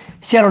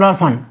share holder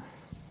fund,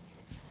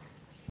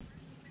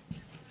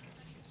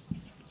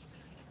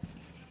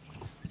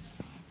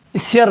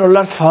 share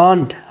holders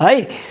fund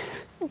है।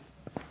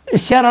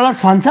 सेयर होल्डर्स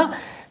फन्ड छ।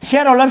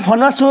 सेयर होल्डर्स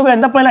फन्डमा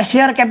सबैभन्दा पहिला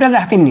share capital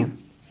राख्दिने।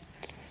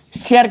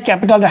 Share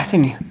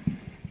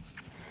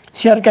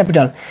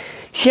capital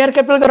share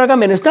क्यापिटलको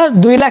रकम हेर्नुहोस् त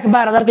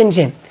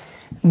 2,12,300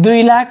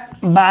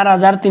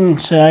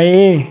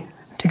 2,12,300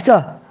 ठिक छ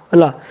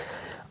ल।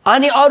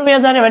 अनि अरू यहाँ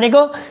जाने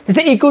भनेको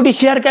जस्तै equity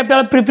share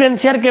capital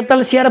preference share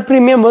capital share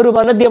प्रिमियमहरू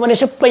भनेर दियो भने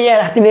सबै यहाँ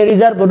राख्दिने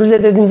रिजर्भहरू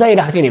जति दिन्छ यही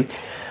राख्दिने।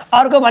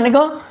 अर्को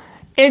भनेको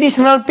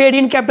एडिसनल पेड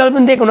इन क्यापिटल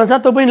पनि दिएको हुन्छ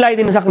त्यो पनि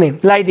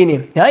लगाइदिने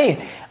है।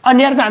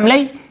 अनि अर्को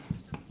हामीलाई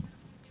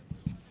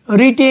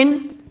रिटेन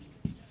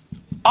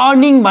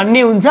अर्निङ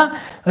भन्ने हुन्छ।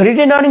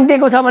 रिटेन अर्निङ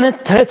दिएको छ भने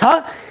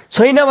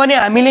छैन भने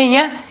हामीले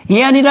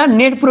यहाँनिर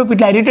नेट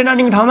प्रफिटलाई रिटेन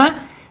अर्निङ ठाउँमा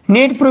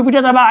नेट प्रफिट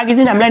अथवा अघि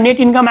चाहिँ हामीलाई नेट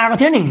इन्कम आएको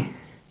थियो नि,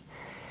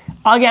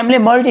 अघि हामीले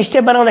मल्टी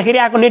स्टेप बनाउँदाखेरि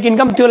आएको नेट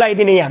इन्कम त्यो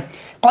लगाइदिने। यहाँ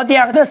कति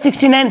आएको छ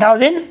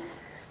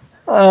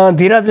 69,000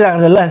 धीरज आएको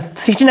छ ल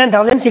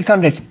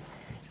 69,600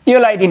 यो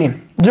लगाइदिने।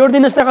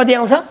 जोडिदिनुहोस् त कति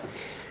आउँछ,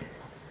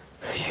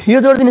 यो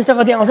जोडिदिनुहोस् त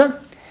कति आउँछ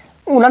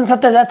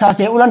 69,600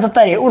 69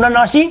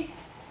 79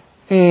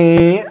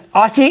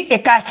 80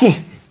 81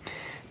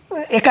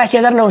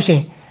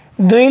 81,900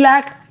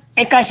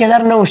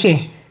 2,81,900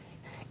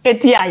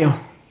 यति आयो।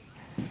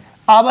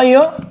 अब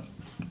यो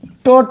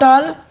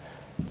total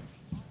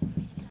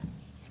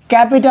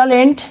capital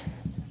and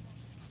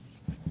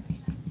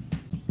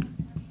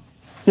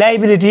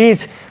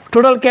liabilities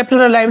total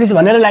capital liabilities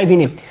भनेर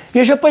लगाइदिने।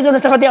 यो सबै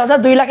जोड्नुहोस् त कति आउँछ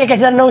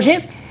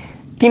 2,81,900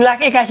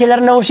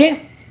 3,81,900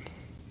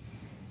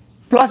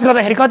 प्लस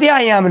गर्दाखेरि कति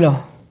आयो यहाँ हाम्रो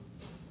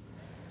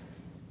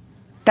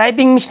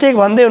टाइपिङ मिस्टेक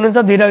भन्दै हुनुहुन्छ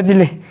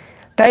धीरजजीले।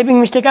 टाइपिङ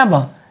मिस्टेक कहाँ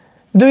भयो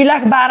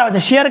 2,12,000 हुन्छ।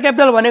 सेयर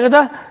क्यापिटल भनेको त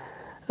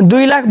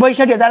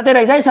 2,62,000 चाहिँ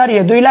रहेछ है सर,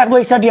 यो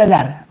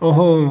 2,62,000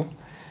 ओहो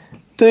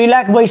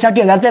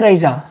 2,62,000 चाहिँ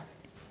रहेछ।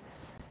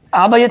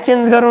 अब यो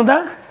चेन्ज गरौँ त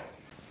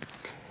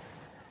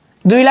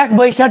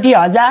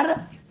 2,62,000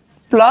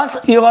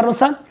 प्लस यो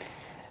गर्नुहोस् त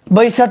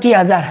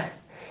 62,000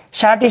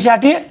 60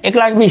 60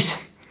 1,20,000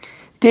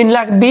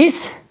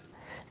 3,20,000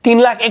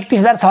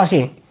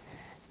 3,31,600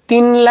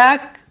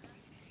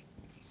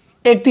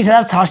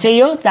 3,31,600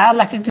 यो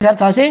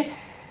 4,31,600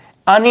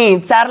 अनि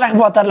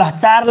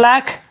 4,72,000 ल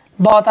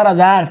 4,72,000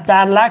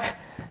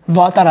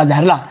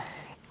 4,72,000 ल।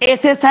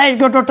 एसेट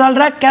साइडको टोटल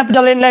र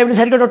क्यापिटल एन्ड लाइबिलिटी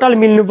साइडको टोटल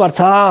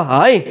मिल्नुपर्छ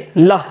है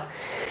ल।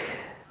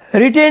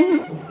 रिटेन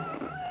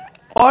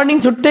अर्निङ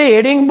छुट्टै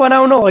हेडिङ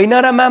बनाउनु होइन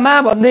र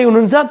मामा भन्दै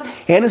हुनुहुन्छ।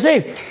 हेर्नुहोस् है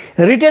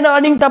रिटेन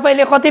अर्निङ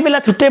तपाईँले कति बेला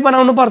छुट्टै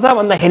बनाउनु पर्छ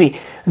भन्दाखेरि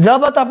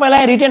जब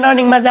तपाईँलाई रिटेन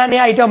अर्निङमा जाने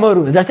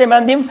आइटमहरू जस्तै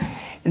मान्दिउँ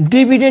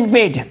डिभिडेन्ड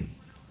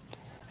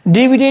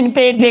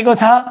पेड दिएको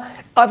छ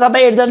अथवा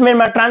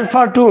एडजस्टमेन्टमा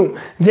ट्रान्सफर टु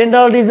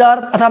जेनरल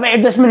रिजर्भ अथवा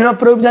एडजस्टमेन्टमा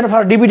प्रोभिजन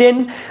फर डिभिडेन्ड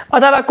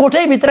अथवा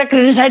कोठैभित्र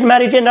क्रेडिट साइडमा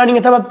रिटेन अर्निङ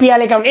अथवा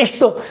पिएल एकाउन्ट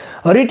यस्तो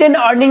रिटेन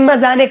अर्निङमा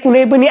जाने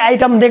कुनै पनि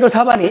आइटम दिएको छ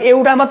भने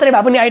एउटा मात्रै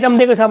भए पनि आइटम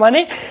दिएको छ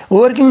भने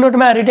वर्किङ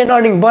नोटमा रिटेन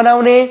अर्निङ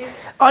बनाउने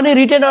अनि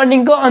रिटेन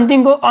अर्निङको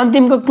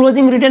अन्तिमको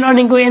क्लोजिङ रिटेन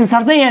अर्निङको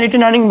एन्सर चाहिँ यहाँ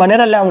रिटेन अर्निङ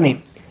भनेर ल्याउने।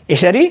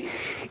 यसरी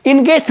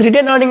इनकेस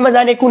रिटेन अर्निङमा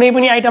जाने कुनै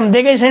पनि आइटम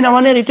दिएकै छैन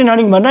भने रिटेन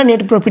अर्निङ भनेर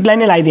नेट प्रफिटलाई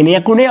नै लगाइदिने।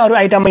 यहाँ कुनै अरू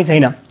आइटमै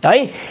छैन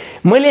है।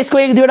 मैले यसको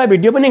 1-2वटा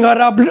भिडियो पनि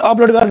गरेर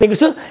अपलोड गरिदिएको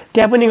छु,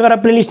 त्यहाँ पनि गएर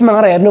प्लेलिस्टमा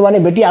गएर हेर्नु भने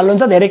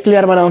भेटिहाल्नुहुन्छ, धेरै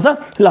क्लियर बनाउँछ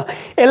ल।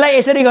 यसलाई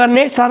यसरी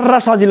गर्ने सरर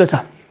सजिलो छ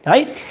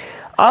है।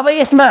 अब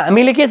यसमा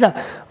हामीले के छ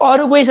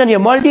अरू क्वेसन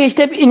यो मल्टी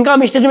स्टेप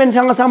इन्कम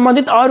स्टेटमेन्टसँग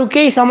सम्बन्धित अरू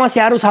केही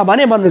समस्याहरू छ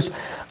भने भन्नुहोस्।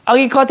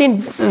 अघि कति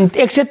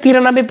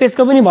 193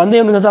 पेजको पनि भन्दै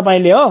हुनुहुन्छ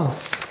तपाईँले हो,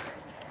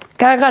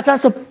 कहाँ छ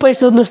सबै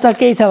सोध्नुहोस् त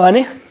केही छ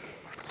भने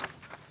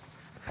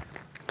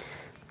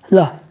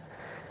ल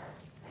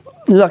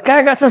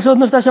कहाँ छ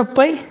सोध्नुहोस् त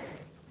सबै।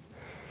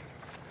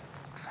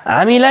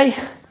 हामीलाई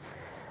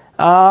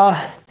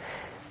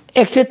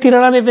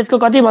 193 पेजको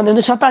कति भन्दै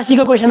हुन्छ 87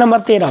 को क्वेसन नम्बर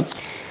 13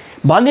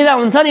 भनिदिँदा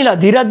हुन्छ नि ल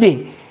धीरजजी।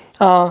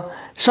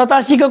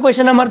 87 को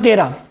question number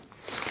 13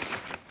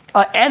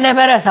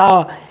 NFRS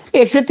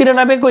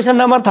 193 question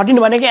number 13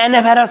 भनेको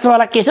एनएफआरएस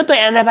वाला के छ त्यो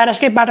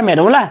एनएफआरएसकै पार्टमा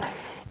हेरौँ ल।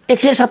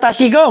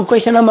 187 को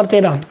क्वेसन नम्बर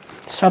 13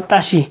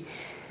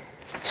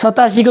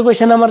 87 को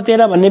क्वेसन नम्बर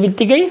 13 भन्ने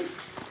बित्तिकै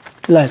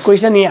ल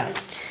क्वेसन यहाँ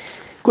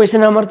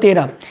क्वेसन नम्बर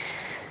 13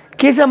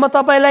 के छ म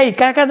तपाईँलाई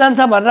कहाँ जान्छ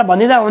भनेर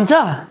भनिदिँदा हुन्छ।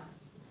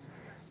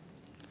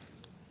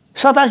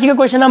 87 को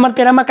क्वेसन नम्बर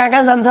 13 मा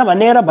कहाँ जान्छ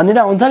भनेर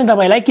भनिदिँदा हुन्छ नि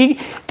तपाईँलाई कि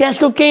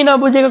त्यसको केही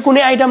नबुझेको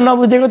कुनै आइटम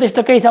नबुझेको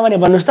त्यस्तो केही छ भने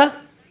भन्नुहोस् त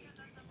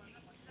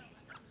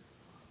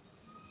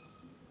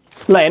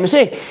ल। हेर्नुहोस्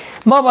है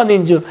म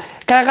भनिदिन्छु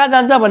कहाँ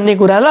जान्छ भन्ने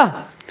कुरा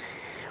ल।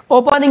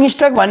 ओपनिङ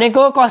स्टक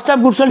भनेको कस्ट अफ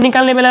गुड्स सोल्ड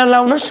निकाल्ने बेला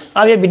लाउनुहोस्।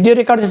 अब यो भिडियो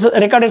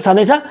रेकर्डेड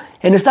छँदैछ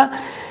हेर्नुहोस् त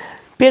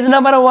पेज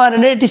नम्बर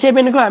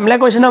 187 को हामीलाई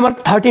क्वेसन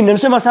नम्बर 13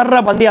 हेर्नुहोस् म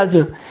सरर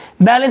भनिदिइहाल्छु।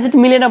 ब्यालेन्स सिट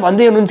मिलेन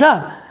भन्दै हुनुहुन्छ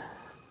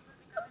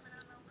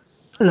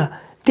ल।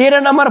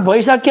 13 नम्बर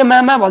भइसक्यो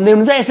मामा भन्दै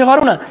हुनुहुन्छ। यसो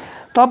गरौँ न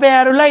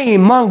तपाईँहरूलाई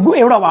म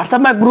एउटा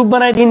व्हाट्सएपमा ग्रुप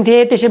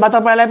बनाइदिन्थेँ, त्यसै भए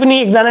तपाईँलाई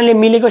पनि एकजनाले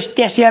मिलेको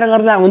त्यहाँ सेयर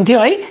गर्दा हुन्थ्यो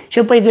है,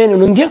 सबै जोइन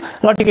हुनुहुन्थ्यो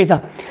ल। ठिकै छ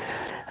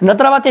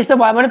नत्र भए त्यस्तो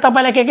भयो भने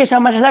तपाईँलाई के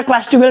समस्या छ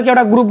क्लास 12 को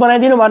एउटा ग्रुप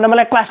बनाइदिनु भनेर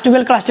मलाई क्लास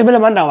 12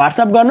 भनेर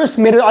व्हाट्सएप गर्नुहोस्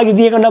मेरो अघि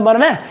दिएको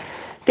नम्बरमा।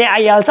 त्यही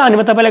आइहाल्छ। अनि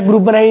म तपाईँलाई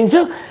ग्रुप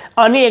बनाइदिन्छु,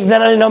 अनि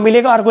एकजनाले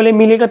नमिलेको अर्कोले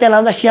मिलेको त्यहाँ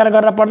लाउँदा सेयर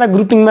गरेर पढ्दा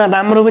ग्रुपिङमा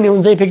राम्रो पनि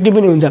हुन्छ, इफेक्टिभ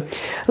पनि हुन्छ।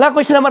 ल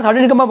क्वेसन नम्बर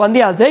 13 को म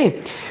भनिदिइहाल्छु है।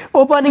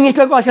 Opening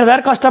stock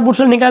 80,000, cost of goods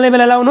sold निकाल्ने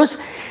बेला लाउनुहोस्।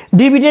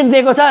 डिभिडेन्ड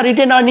दिएको छ,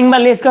 रिटेन अर्निङमा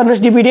लेस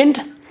गर्नुहोस् डिभिडेन्ड।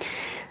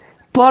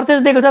 पर्चेस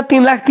दिएको छ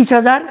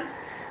 3,30,000,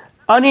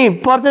 अनि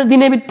पर्चेस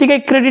दिने बित्तिकै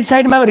क्रेडिट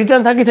साइडमा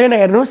रिटर्न छ कि छैन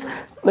हेर्नुहोस्।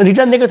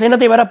 रिटर्न दिएको छैन,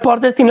 त्यही भएर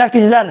purchase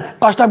 3,30,000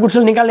 cost of goods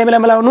sold निकाल्ने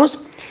बेलामा लाउनुहोस्।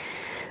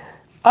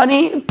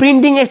 अनि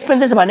प्रिन्टिङ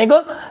एक्सपेन्सेस भनेको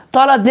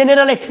तल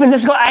जेनरल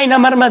एक्सपेन्सेसको आई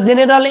नम्बरमा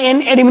जेनरल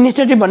एन्ड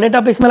एडमिनिस्ट्रेटिभ भन्ने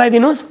टपिक्समा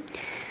लगाइदिनुहोस्।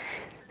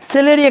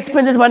 सेलेरी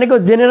एक्सपेन्सेस भनेको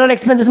जेनरल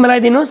एक्सपेन्सेसमा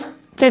लगाइदिनुहोस्,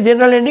 चाहिँ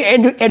जेनरल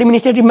एन्ड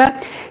एडमिनिस्ट्रेटिभमा।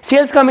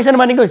 सेल्स कमिसन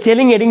भनेको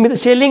सेलिङ हेडिङ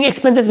सेलिङ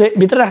एक्सपेन्सेस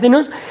भित्र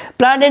राखिदिनुहोस्।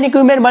 प्लान्ट एन्ड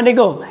इक्विपमेन्ट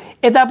भनेको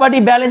यतापट्टि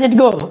ब्यालेन्स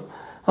सिटको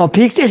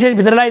फिक्स एसेट्स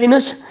भित्र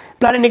लगाइदिनुहोस्,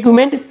 plant and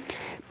equipment.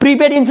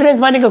 Prepaid insurance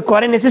भनेको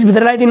करेन्ट एसेट्स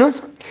भित्र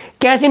लगाइदिनुहोस्,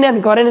 cash in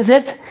and current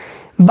assets.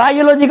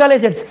 Biological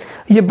assets,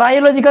 यो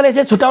बायोलोजिकल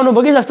एसेट्स छुटाउनु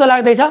भयो कि जस्तो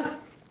लाग्दैछ।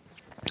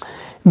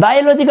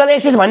 बायोलोजिकल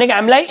एसेट्स भनेको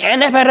हामीलाई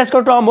एनएफआरएस को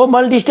टर्म हो,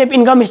 मल्टी स्टेप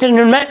इन्कम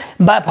स्टेटमेन्टमा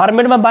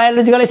फर्मेटमा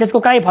बायोलोजिकल एसेट्सको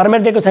कहीँ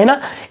फर्मेट दिएको छैन।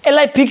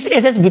 यसलाई फिक्स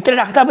एसेट्स भित्र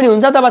राख्दा पनि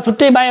हुन्छ, अथवा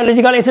छुट्टै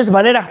बायोलोजिकल एसेट्स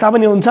भनेर राख्दा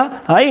पनि हुन्छ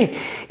है।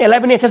 यसलाई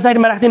पनि एसेट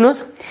साइडमा राखिदिनुहोस्।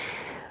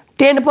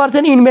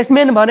 10%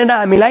 इन्भेस्टमेन्ट भनेर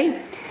हामीलाई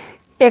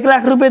 1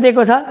 लाख रुपियाँ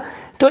दिएको छ,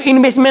 त्यो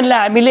इन्भेस्टमेन्टलाई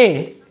हामीले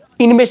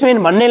इन्भेस्टमेन्ट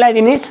भन्ने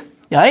लगाइदिनुहोस्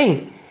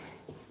है।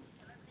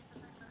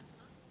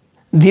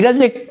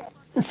 धीरजले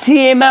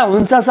सीएमा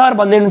हुन्छ सर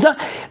भनिदिनुहुन्छ।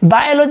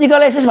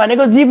 बायोलोजिकल एसेट्स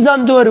भनेको जीव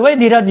जन्तुहरू है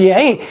धीरजी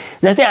है।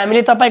 जस्तै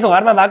हामीले तपाईँको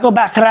घरमा भएको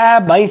बाख्रा,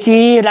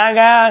 भैँसी,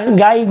 राँगा,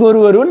 गाई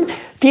गोरुहरू हुन्,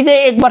 ती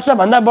चाहिँ 1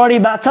 वर्षभन्दा बढी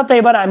बाँच्छ,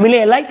 त्यही भएर हामीले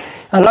यसलाई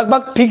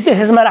लगभग फिक्स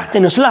एसेट्समा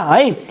राखिदिनुहोस् ल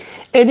है।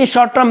 यदि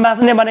सर्ट टर्म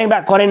बाँच्ने भनेको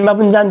भए करेन्टमा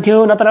पनि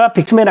जान्थ्यो, नत्र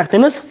फिक्समै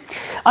राखिदिनुहोस्,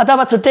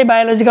 अथवा छुट्टै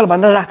बायोलोजिकल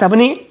भनेर राख्दा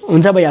पनि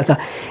हुन्छ, भइहाल्छ।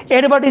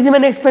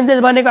 एडभर्टिजमेन्ट एक्सपेन्सेस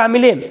भनेको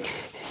हामीले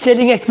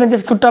सेलिङ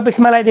एक्सपेन्सेसको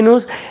टपिक्समा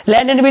लगाइदिनुहोस्।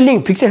 ल्यान्ड एन्ड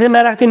बिल्डिङ फिक्स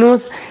एसेटमा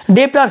राखिदिनुहोस्।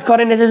 Debtors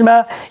current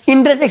एसेट्समा।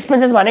 इन्ट्रेस्ट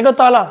एक्सपेन्सेस भनेको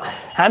तल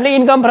हामीले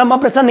इन्कम फ्रम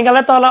अपरेसन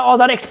निकाल्दा तल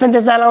अदर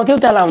एक्सपेन्सेस जहाँ लाउँथ्यौँ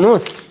त्यहाँ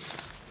लाउनुहोस्।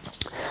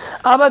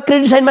 अब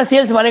क्रेडिट साइडमा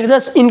सेल्स भनेको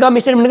छ इन्कम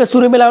स्टेटमेन्टको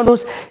सुरुमै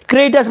लाउनुहोस्।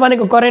 क्रेडिटर्स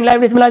भनेको करेन्ट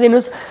लाइबिलिटिजमा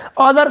लगाइदिनुहोस्।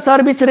 अदर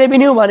सर्भिस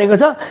रेभिन्यू भनेको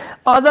छ,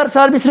 अदर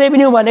सर्भिस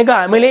रेभिन्यू भनेको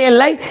हामीले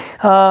यसलाई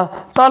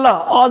तल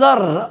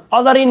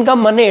अदर इन्कम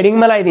भन्ने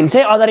हेडिङमा लगाइदिनुहोस्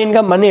है, अदर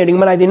इन्कम भन्ने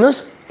हेडिङमा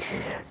लगाइदिनुहोस्।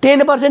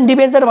 10%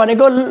 डिबेन्चर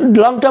भनेको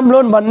लङ टर्म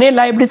लोन भन्ने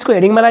लाइबिलिटिजको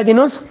हेडिङमा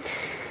लगाइदिनुहोस्।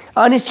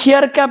 अनि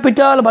सेयर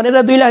क्यापिटल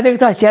भनेर 2 लाख दिएको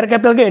छ, सेयर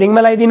क्यापिटलको हेडिङमा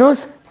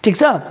लगाइदिनुहोस्, ठिक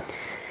छ।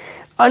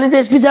 अनि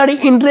त्यस पछाडि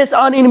इन्ट्रेस्ट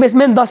अन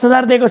इन्भेस्टमेन्ट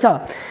 10,000 दिएको छ,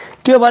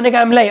 त्यो भनेको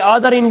हामीलाई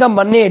अदर इन्कम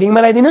भन्ने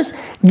हेडिङमा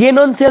लगाइदिनुहोस्। Gain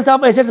on sales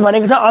of assets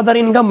भनेको छ अदर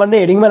इन्कम भन्ने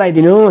हेडिङमा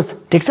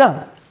लगाइदिनुहोस्, ठिक छ।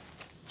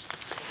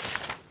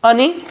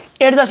 अनि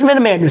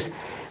एडजस्टमेन्टमा हेर्नुहोस्।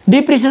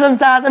 Depreciation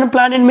charge and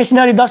plant and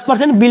machinery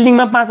 10%,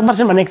 बिल्डिङमा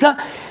 5% भनेको छ।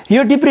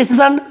 यो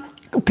डिप्रिसिएसन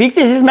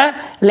फिक्स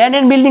एसेट्समा ल्यान्ड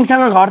एन्ड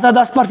बिल्डिङसँग घट्छ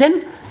 10%,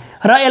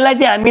 र यसलाई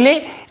चाहिँ हामीले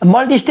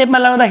मल्टी स्टेपमा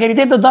लाउँदाखेरि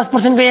चाहिँ त्यो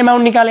 10%को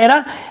एमाउन्ट निकालेर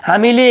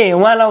हामीले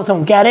उहाँ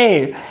लाउँछौँ, के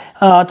अरे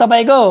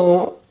तपाईँको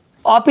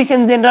अफिस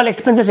एन्ड जेनरल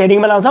एक्सपेन्सेस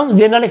हेडिङमा लाउँछौँ,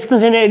 general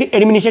expense and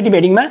administrative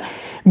हेडिङमा।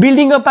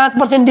 बिल्डिङको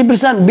 5%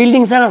 depreciation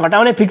बिल्डिङसँग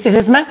घटाउने फिक्स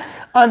एसेट्समा।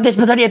 अनि त्यस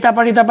पछाडि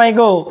यतापट्टि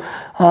तपाईँको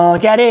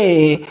के अरे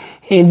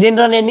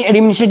जेनरल एन्ड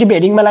एडमिनिस्ट्रेटिभ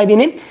हेडिङमा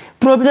लगाइदिने।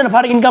 प्रोभिजन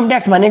फर इन्कम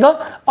ट्याक्स भनेको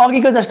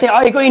अघिको जस्तै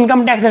अहिलेको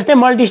इन्कम ट्याक्स जस्तै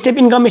multi step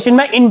income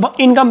स्टेटमेन्टमा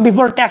income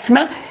before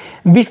ट्याक्समा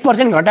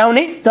 20%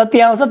 घटाउने, जति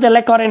आउँछ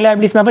त्यसलाई करेन्ट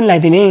लाइबिलिटिजमा पनि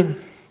लगाइदिने।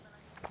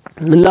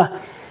 ल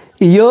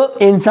यो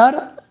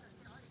एन्सर।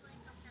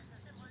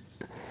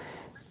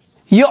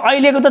 यो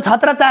अहिलेको त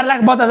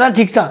 4,50,000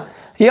 ठिक छ।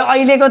 यो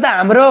अहिलेको त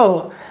हाम्रो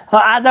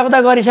आजको त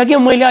गरिसक्यो।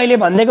 मैले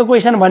अहिले भनिदिएको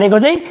क्वेसन भनेको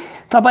चाहिँ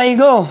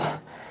तपाईँको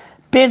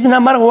पेज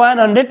नम्बर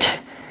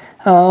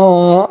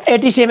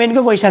 187 को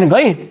क्वेसनको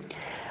है।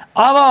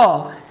 अब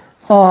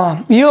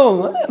यो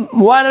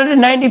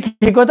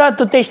 193 को त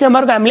 23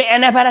 नम्बरको हामीले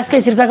एनएफआरएसकै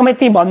शीर्षकमै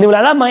ती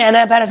भनिदिउँला ल। म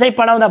एनएफआरएसै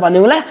पढाउँदा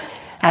भनिदिउँला।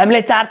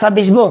 हामीले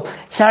 4:26 भयो,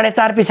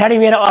 4:30 पछाडि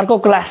मेरो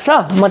अर्को क्लास छ,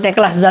 म त्यहाँ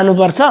क्लास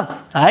जानुपर्छ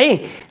है।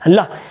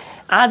 ल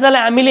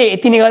आजलाई हामीले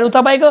यति नै गरौँ।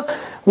 तपाईँको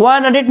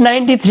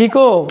 193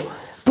 को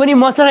पनि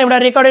मसँग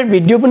एउटा रेकर्डेड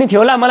भिडियो पनि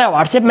थियो होला, मलाई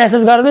व्हाट्सएप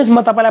मेसेज गरिदिनुहोस्,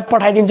 म तपाईँलाई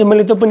पठाइदिन्छु।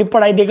 मैले त्यो पनि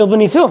पढाइदिएको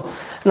पनि छु,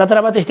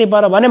 नत्र त्यस्तै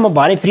पऱ्यो भने म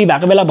भरे फ्री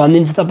भएको बेला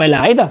भनिदिन्छु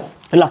तपाईँलाई है त।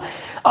 ल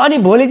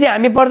अनि भोलि चाहिँ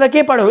हामी पढ्दा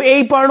के पढौँ,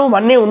 यही पढ्नु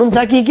भन्ने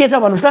हुनुहुन्छ कि के छ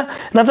भन्नुहोस् त,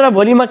 नत्र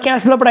भोलि म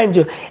क्यास फ्लो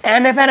पढाइदिन्छु।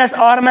 एनएफआरएस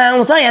अरमा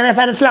आउँछ,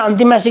 एनएफआरएसलाई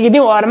अन्तिममा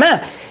सिकिदिउँ, अरमा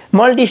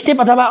मल्टी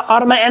स्टेप अथवा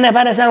अरमा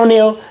एनएफआरएस आउने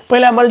हो।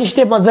 पहिला मल्टी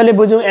स्टेप मजाले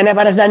बुझौँ,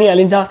 एनएफआरएस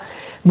जानिहालिन्छ।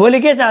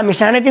 भोलि के छ, हामी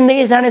 3.5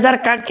 देखि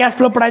 4.5 क्यास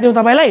फ्लो पढाइदिउँ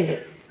तपाईँलाई।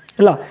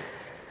 ल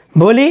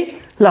भोलि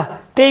ल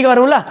त्यही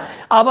गरौँ ल।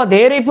 अब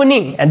धेरै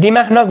पनि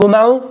दिमाग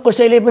नघुमाऊ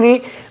कसैले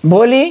पनि।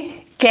 भोलि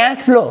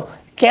क्यास फ्लो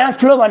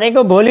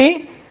भनेको भोलि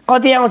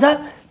कति आउँछ,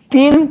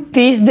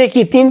 3:30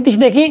 देखि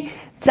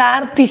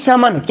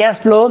 4:30सम्म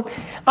क्यास फ्लो।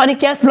 अनि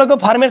क्यास फ्लोको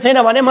फर्मेट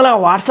छैन भने मलाई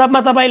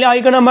व्हाट्सएपमा तपाईँले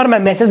अहिलेको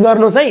नम्बरमा मेसेज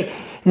गर्नुहोस् है,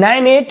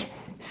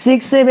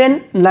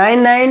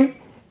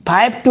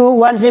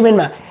 9867995217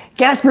 मा।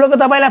 क्यास फ्लोको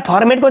तपाईँलाई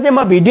फर्मेटको चाहिँ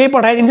म भिडियो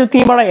पठाइदिन्छु,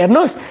 त्यहीँबाट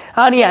हेर्नुहोस्।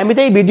 अनि हामी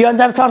त्यही भिडियो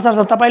अनुसार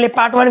सर्छ तपाईँले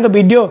पार्ट 1 को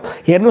भिडियो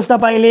हेर्नुहोस्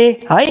तपाईँले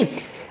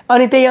है,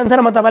 अनि त्यही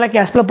अनुसार म तपाईँलाई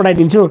क्यास फ्लो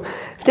पठाइदिन्छु।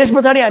 त्यस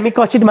पछाडि हामी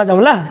कसिटमा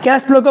जाउँ ल।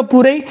 क्यास फ्लोको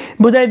पुरै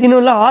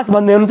बुझाइदिनु ल, हस्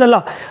भन्दै हुनुहुन्छ ल,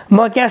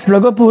 म क्यास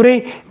फ्लोको पुरै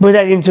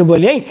बुझाइदिन्छु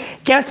भोलि है।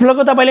 क्यास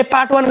फ्लोको तपाईँले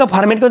पार्ट 1 को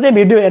फर्मेटको चाहिँ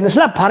भिडियो हेर्नुहोस्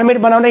ल, फर्मेट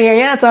बनाउने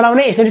यहाँ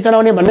चलाउने यसरी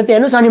चलाउने भन्ने चाहिँ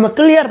हेर्नुहोस्, अनि म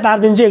क्लियर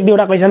पारिदिन्छु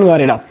 1-2वटा क्वेसन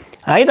गरेर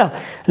है त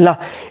ल।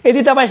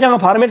 यदि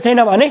तपाईँसँग फर्मेट छैन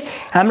भने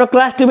हाम्रो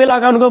क्लास 12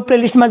 अकाउन्टको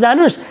प्लेलिस्टमा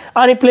जानुहोस्,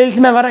 अनि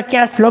प्लेलिस्टमा गएर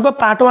क्यास फ्लोको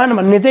पार्ट 1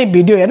 भन्ने चाहिँ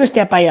भिडियो हेर्नुहोस्,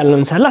 त्यहाँ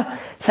पाइहाल्नुहुन्छ ल।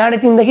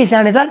 3:30 देखि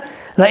 4:30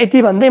 र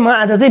यति भन्दै म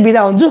आज चाहिँ बिदा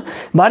हुन्छु।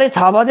 भरे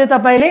 6 बजे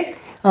तपाईँले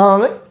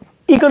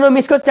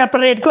इकोनोमिक्सको च्याप्टर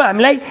 8 को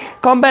हामीलाई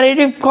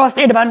कम्पेरेटिभ कस्ट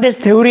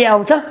एडभान्टेज थ्योरी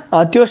आउँछ,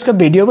 त्यसको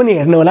भिडियो पनि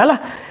हेर्नु होला ल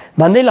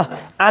भन्दै ल।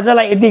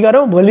 आजलाई यति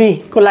गरौँ,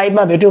 भोलिको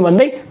लाइभमा भेटौँ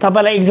भन्दै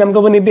तपाईँलाई एक्जामको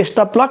पनि बेस्ट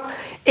अफ लक,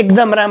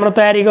 एकदम राम्रो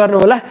तयारी गर्नु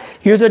होला।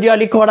 योचोटि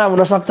अलिक कडा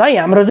हुनसक्छ है।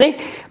 हाम्रो चाहिँ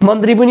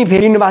मन्त्री पनि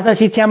फेरिनु भएको छ,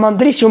 शिक्षा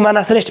मन्त्री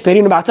सुमना श्रेष्ठ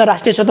फेरिनु भएको छ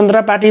राष्ट्रिय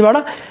स्वतन्त्र पार्टीबाट,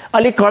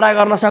 अलिक कडा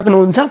गर्न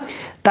सक्नुहुन्छ,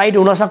 टाइट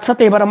हुनसक्छ।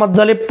 त्यही भएर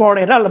मजाले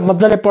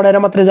पढेर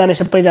मात्रै जाने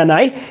सबैजना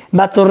है।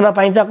 बात चोर्न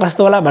पाइन्छ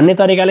कस्तो होला भन्ने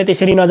तरिकाले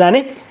त्यसरी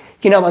नजाने,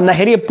 किन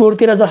भन्दाखेरि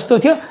पोहोरतिर जस्तो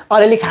थियो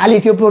अलिअलि खाली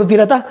थियो,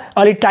 पोहोरतिर त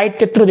अलिक टाइट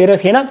त्यत्रो धेरै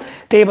थिएन,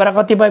 त्यही भएर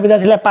कतिपय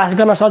विद्यार्थीलाई पास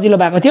गर्न सजिलो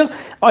भएको थियो।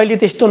 अहिले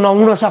त्यस्तो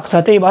नहुन सक्छ,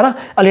 त्यही भएर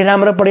अलि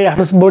राम्रो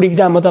पढिराख्नुहोस्, बोर्ड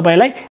इक्जाममा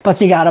तपाईँलाई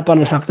पछि गाह्रो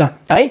पर्न सक्छ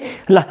है।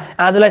 ल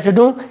आजलाई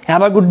छुटौँ,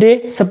 ह्याभ अ गुड डे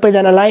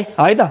सबैजनालाई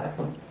है त।